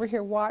threads, you're over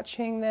here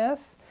watching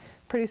this.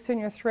 Pretty soon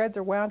your threads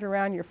are wound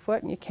around your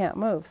foot and you can't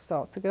move,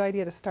 so it's a good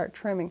idea to start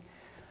trimming.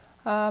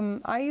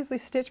 I usually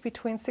stitch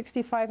between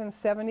 65 and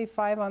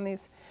 75 on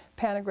these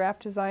pantograph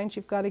designs.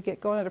 You've got to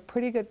get going at a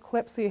pretty good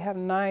clip so you have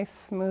nice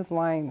smooth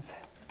lines.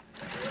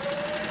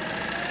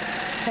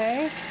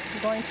 Okay,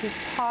 I'm going to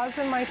pause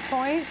in my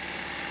points,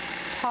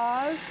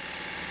 pause.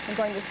 I'm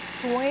going to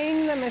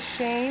swing the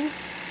machine,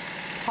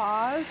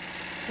 pause,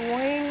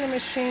 swing the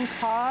machine,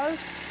 pause.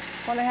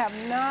 I want to have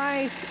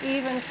nice,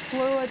 even,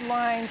 fluid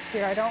lines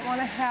here. I don't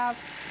want to have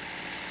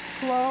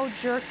slow,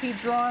 jerky,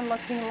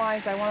 drawn-looking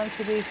lines. I want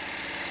them to be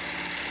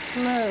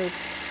smooth.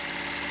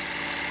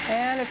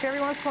 And if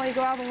every once in a while you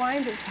go out of the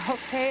lines, it's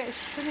okay. It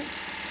shouldn't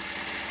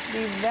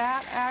be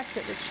that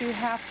accurate that you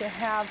have to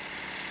have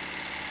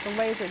the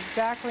laser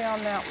exactly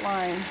on that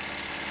line.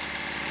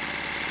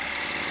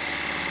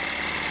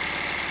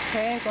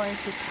 Okay, I'm going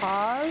to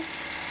pause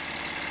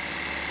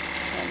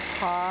and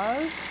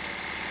pause.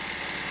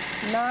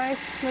 Nice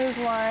smooth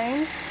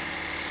lines.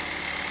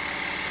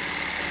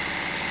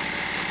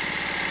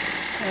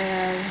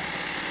 And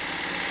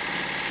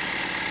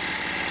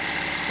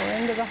we're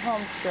into the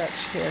home stretch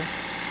here.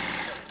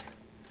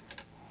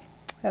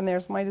 And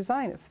there's my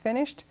design. It's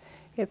finished.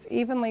 It's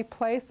evenly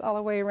placed all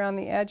the way around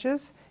the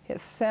edges.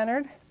 It's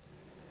centered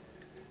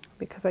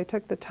because I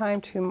took the time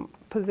to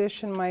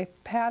position my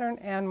pattern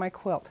and my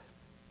quilt.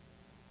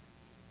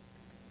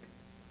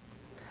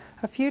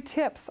 A few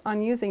tips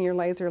on using your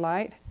laser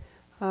light.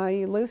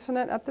 You loosen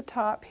it at the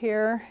top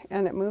here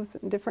and it moves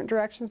in different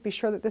directions. Be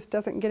sure that this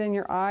doesn't get in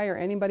your eye or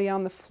anybody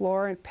on the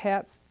floor, and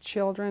pets,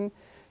 children.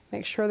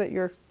 Make sure that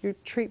you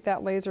treat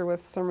that laser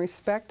with some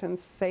respect and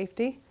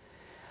safety.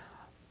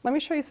 Let me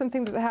show you some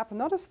things that happened.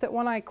 Notice that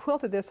when I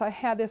quilted this, I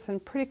had this in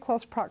pretty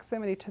close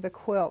proximity to the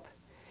quilt.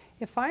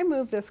 If I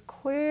move this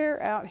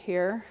clear out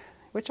here,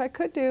 which I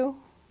could do,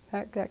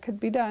 that could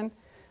be done,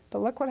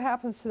 but look what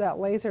happens to that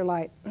laser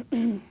light.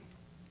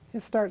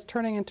 It starts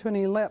turning into an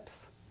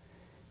ellipse.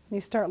 And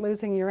you start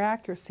losing your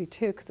accuracy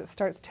too, because it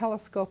starts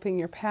telescoping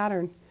your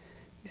pattern.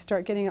 You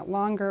start getting it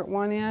longer at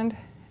one end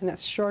and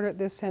it's shorter at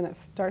this end. It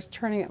starts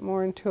turning it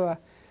more into a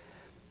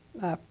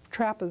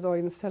trapezoid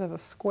instead of a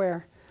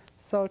square.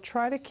 So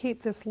try to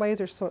keep this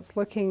laser so it's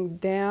looking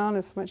down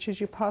as much as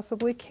you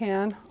possibly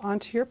can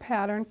onto your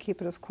pattern.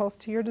 Keep it as close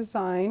to your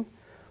design.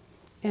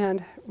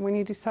 And when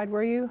you decide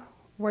where you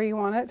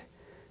want it,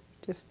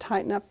 just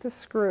tighten up the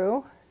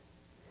screw.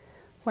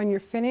 When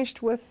you're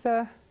finished with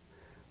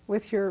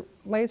your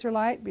laser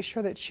light, be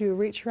sure that you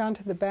reach around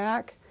to the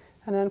back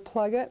and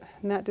unplug it,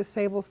 and that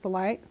disables the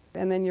light.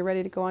 And then you're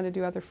ready to go on to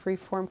do other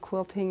free-form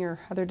quilting or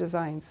other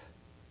designs.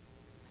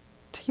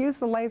 To use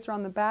the laser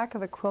on the back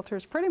of the quilter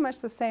is pretty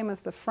much the same as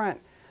the front.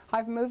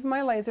 I've moved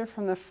my laser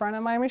from the front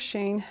of my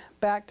machine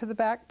back to the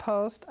back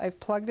post. I've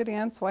plugged it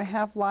in so I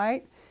have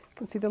light. You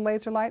can see the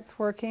laser light's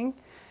working.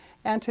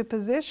 And to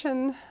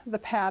position the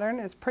pattern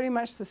is pretty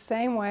much the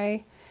same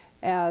way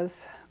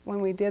as when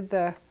we did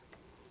the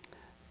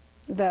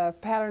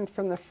pattern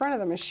from the front of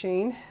the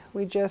machine.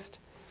 We just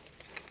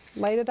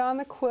laid it on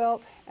the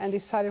quilt and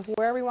decided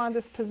where we wanted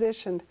this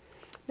positioned.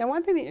 Now,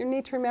 one thing that you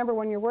need to remember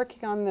when you're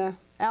working on the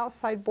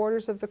outside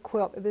borders of the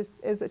quilt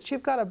is that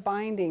you've got a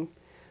binding.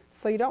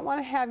 So you don't want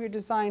to have your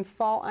design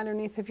fall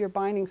underneath of your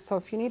binding. So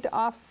if you need to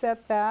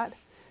offset that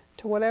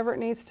to whatever it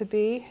needs to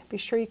be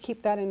sure you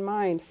keep that in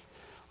mind.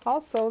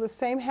 Also, the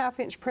same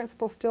half-inch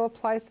principle still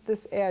applies to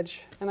this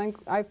edge. And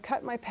I've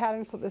cut my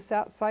pattern so this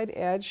outside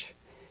edge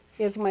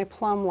is my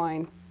plumb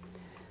line.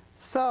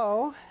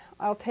 So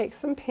I'll take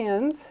some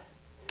pins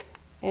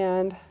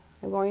and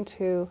I'm going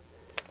to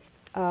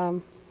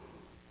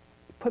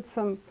put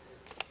some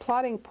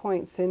plotting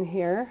points in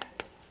here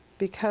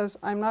because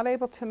I'm not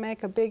able to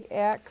make a big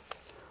X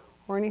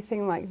or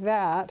anything like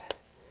that.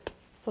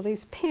 So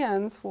these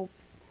pins will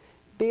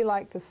be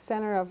like the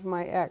center of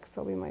my X.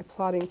 They'll be my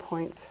plotting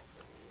points.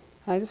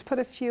 I just put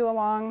a few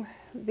along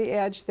the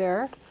edge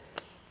there,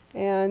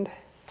 and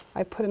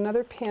I put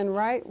another pin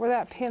right where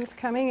that pin's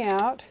coming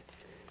out.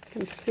 You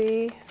can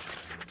see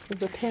as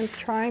the pin's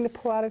trying to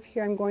pull out of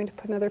here, I'm going to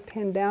put another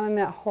pin down in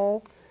that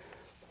hole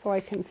so I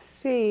can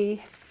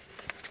see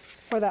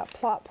where that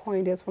plot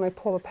point is when I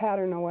pull the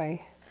pattern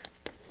away.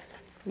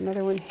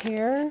 Another one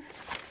here,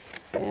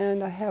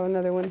 and I have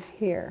another one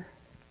here.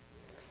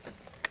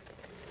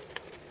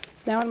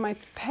 Now in my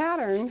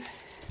pattern,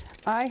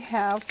 I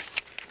have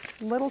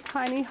little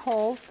tiny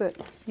holes that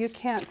you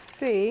can't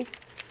see,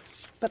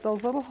 but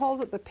those little holes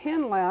that the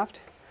pin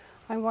left,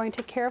 I'm going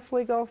to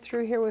carefully go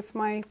through here with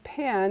my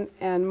pen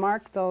and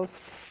mark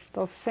those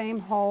same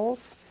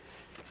holes.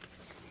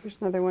 Here's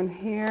another one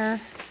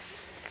here,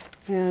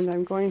 and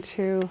I'm going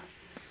to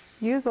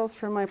use those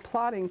for my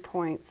plotting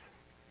points.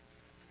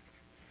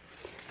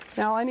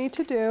 Now all I need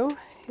to do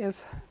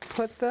is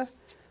put the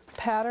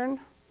pattern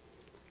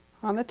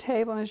on the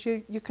table, and as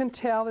you can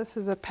tell, this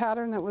is a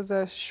pattern that was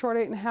a short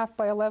 8.5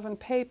 by 11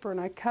 paper, and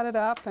I cut it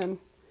up and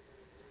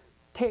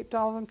taped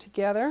all of them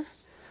together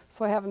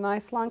so I have a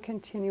nice long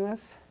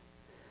continuous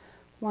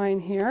line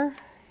here.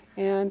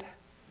 and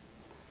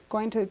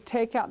going to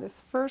take out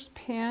this first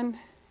pin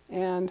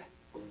and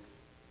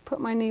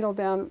put my needle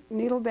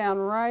down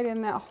right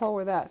in that hole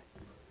where that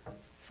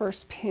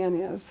first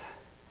pin is.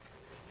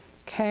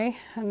 Okay,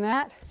 and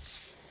that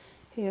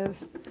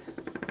is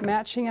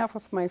matching up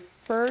with my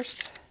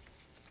first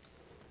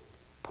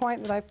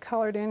point that I've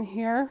colored in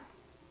here.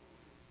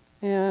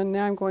 And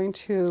now I'm going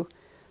to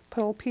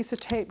put a little piece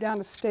of tape down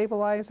to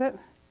stabilize it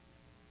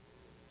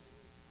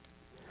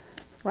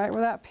right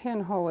where that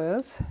pinhole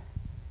is.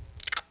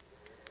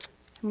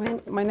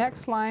 My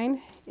next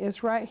line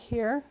is right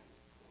here.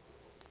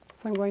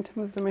 So I'm going to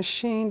move the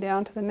machine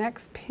down to the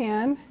next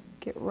pin,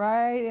 get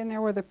right in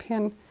there where the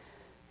pin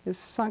is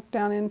sunk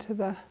down into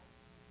the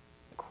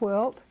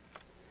quilt.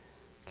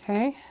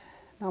 Okay,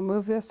 I'll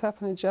move this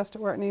up and adjust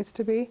it where it needs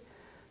to be,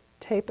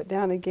 tape it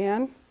down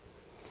again,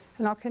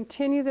 and I'll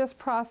continue this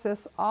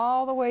process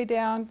all the way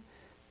down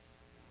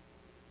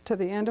to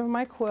the end of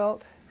my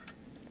quilt.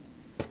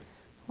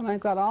 When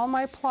I've got all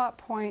my plot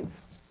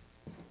points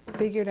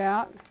figured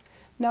out,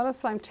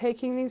 notice I'm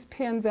taking these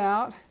pins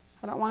out.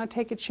 I don't want to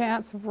take a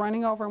chance of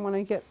running over them when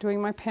I get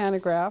doing my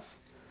pantograph.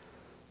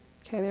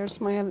 Okay, there's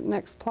my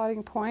next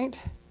plotting point.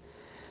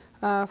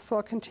 So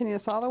I'll continue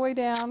this all the way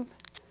down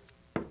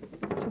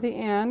to the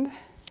end,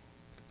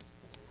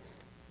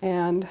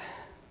 and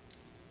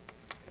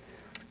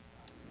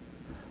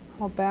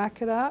I'll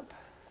back it up,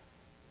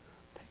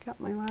 take out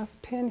my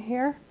last pin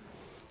here,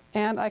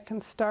 and I can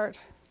start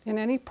in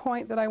any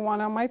point that I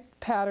want on my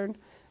pattern,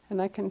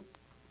 and I can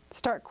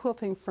start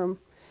quilting from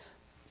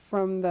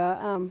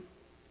the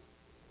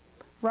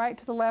right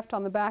to the left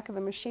on the back of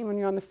the machine. When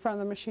you're on the front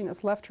of the machine,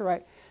 it's left to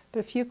right. But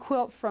if you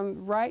quilt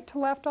from right to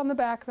left on the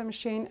back of the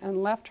machine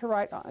and left to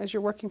right as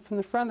you're working from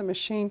the front of the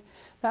machine,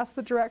 that's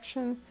the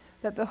direction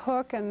that the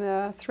hook and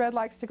the thread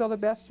likes to go the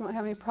best. You won't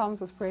have any problems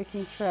with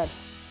breaking thread.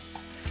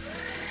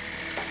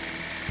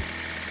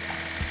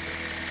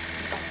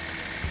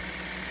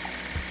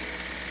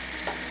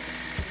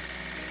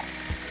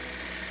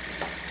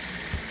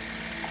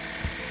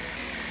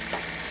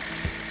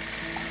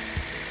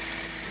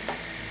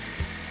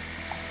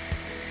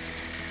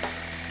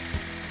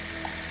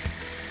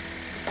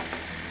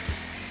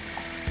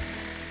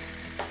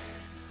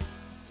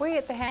 We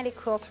at the Handy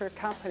Quilter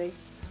Company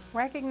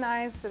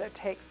recognize that it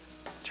takes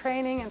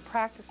training and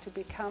practice to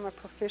become a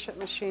proficient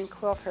machine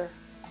quilter.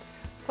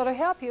 So to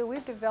help you,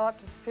 we've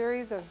developed a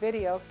series of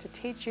videos to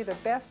teach you the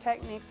best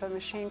techniques of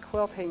machine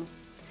quilting.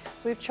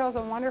 We've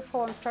chosen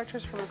wonderful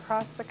instructors from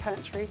across the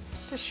country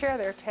to share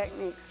their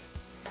techniques.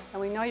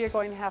 And we know you're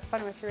going to have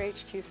fun with your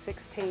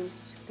HQ16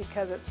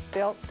 because it's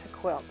built to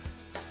quilt.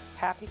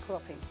 Happy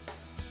quilting.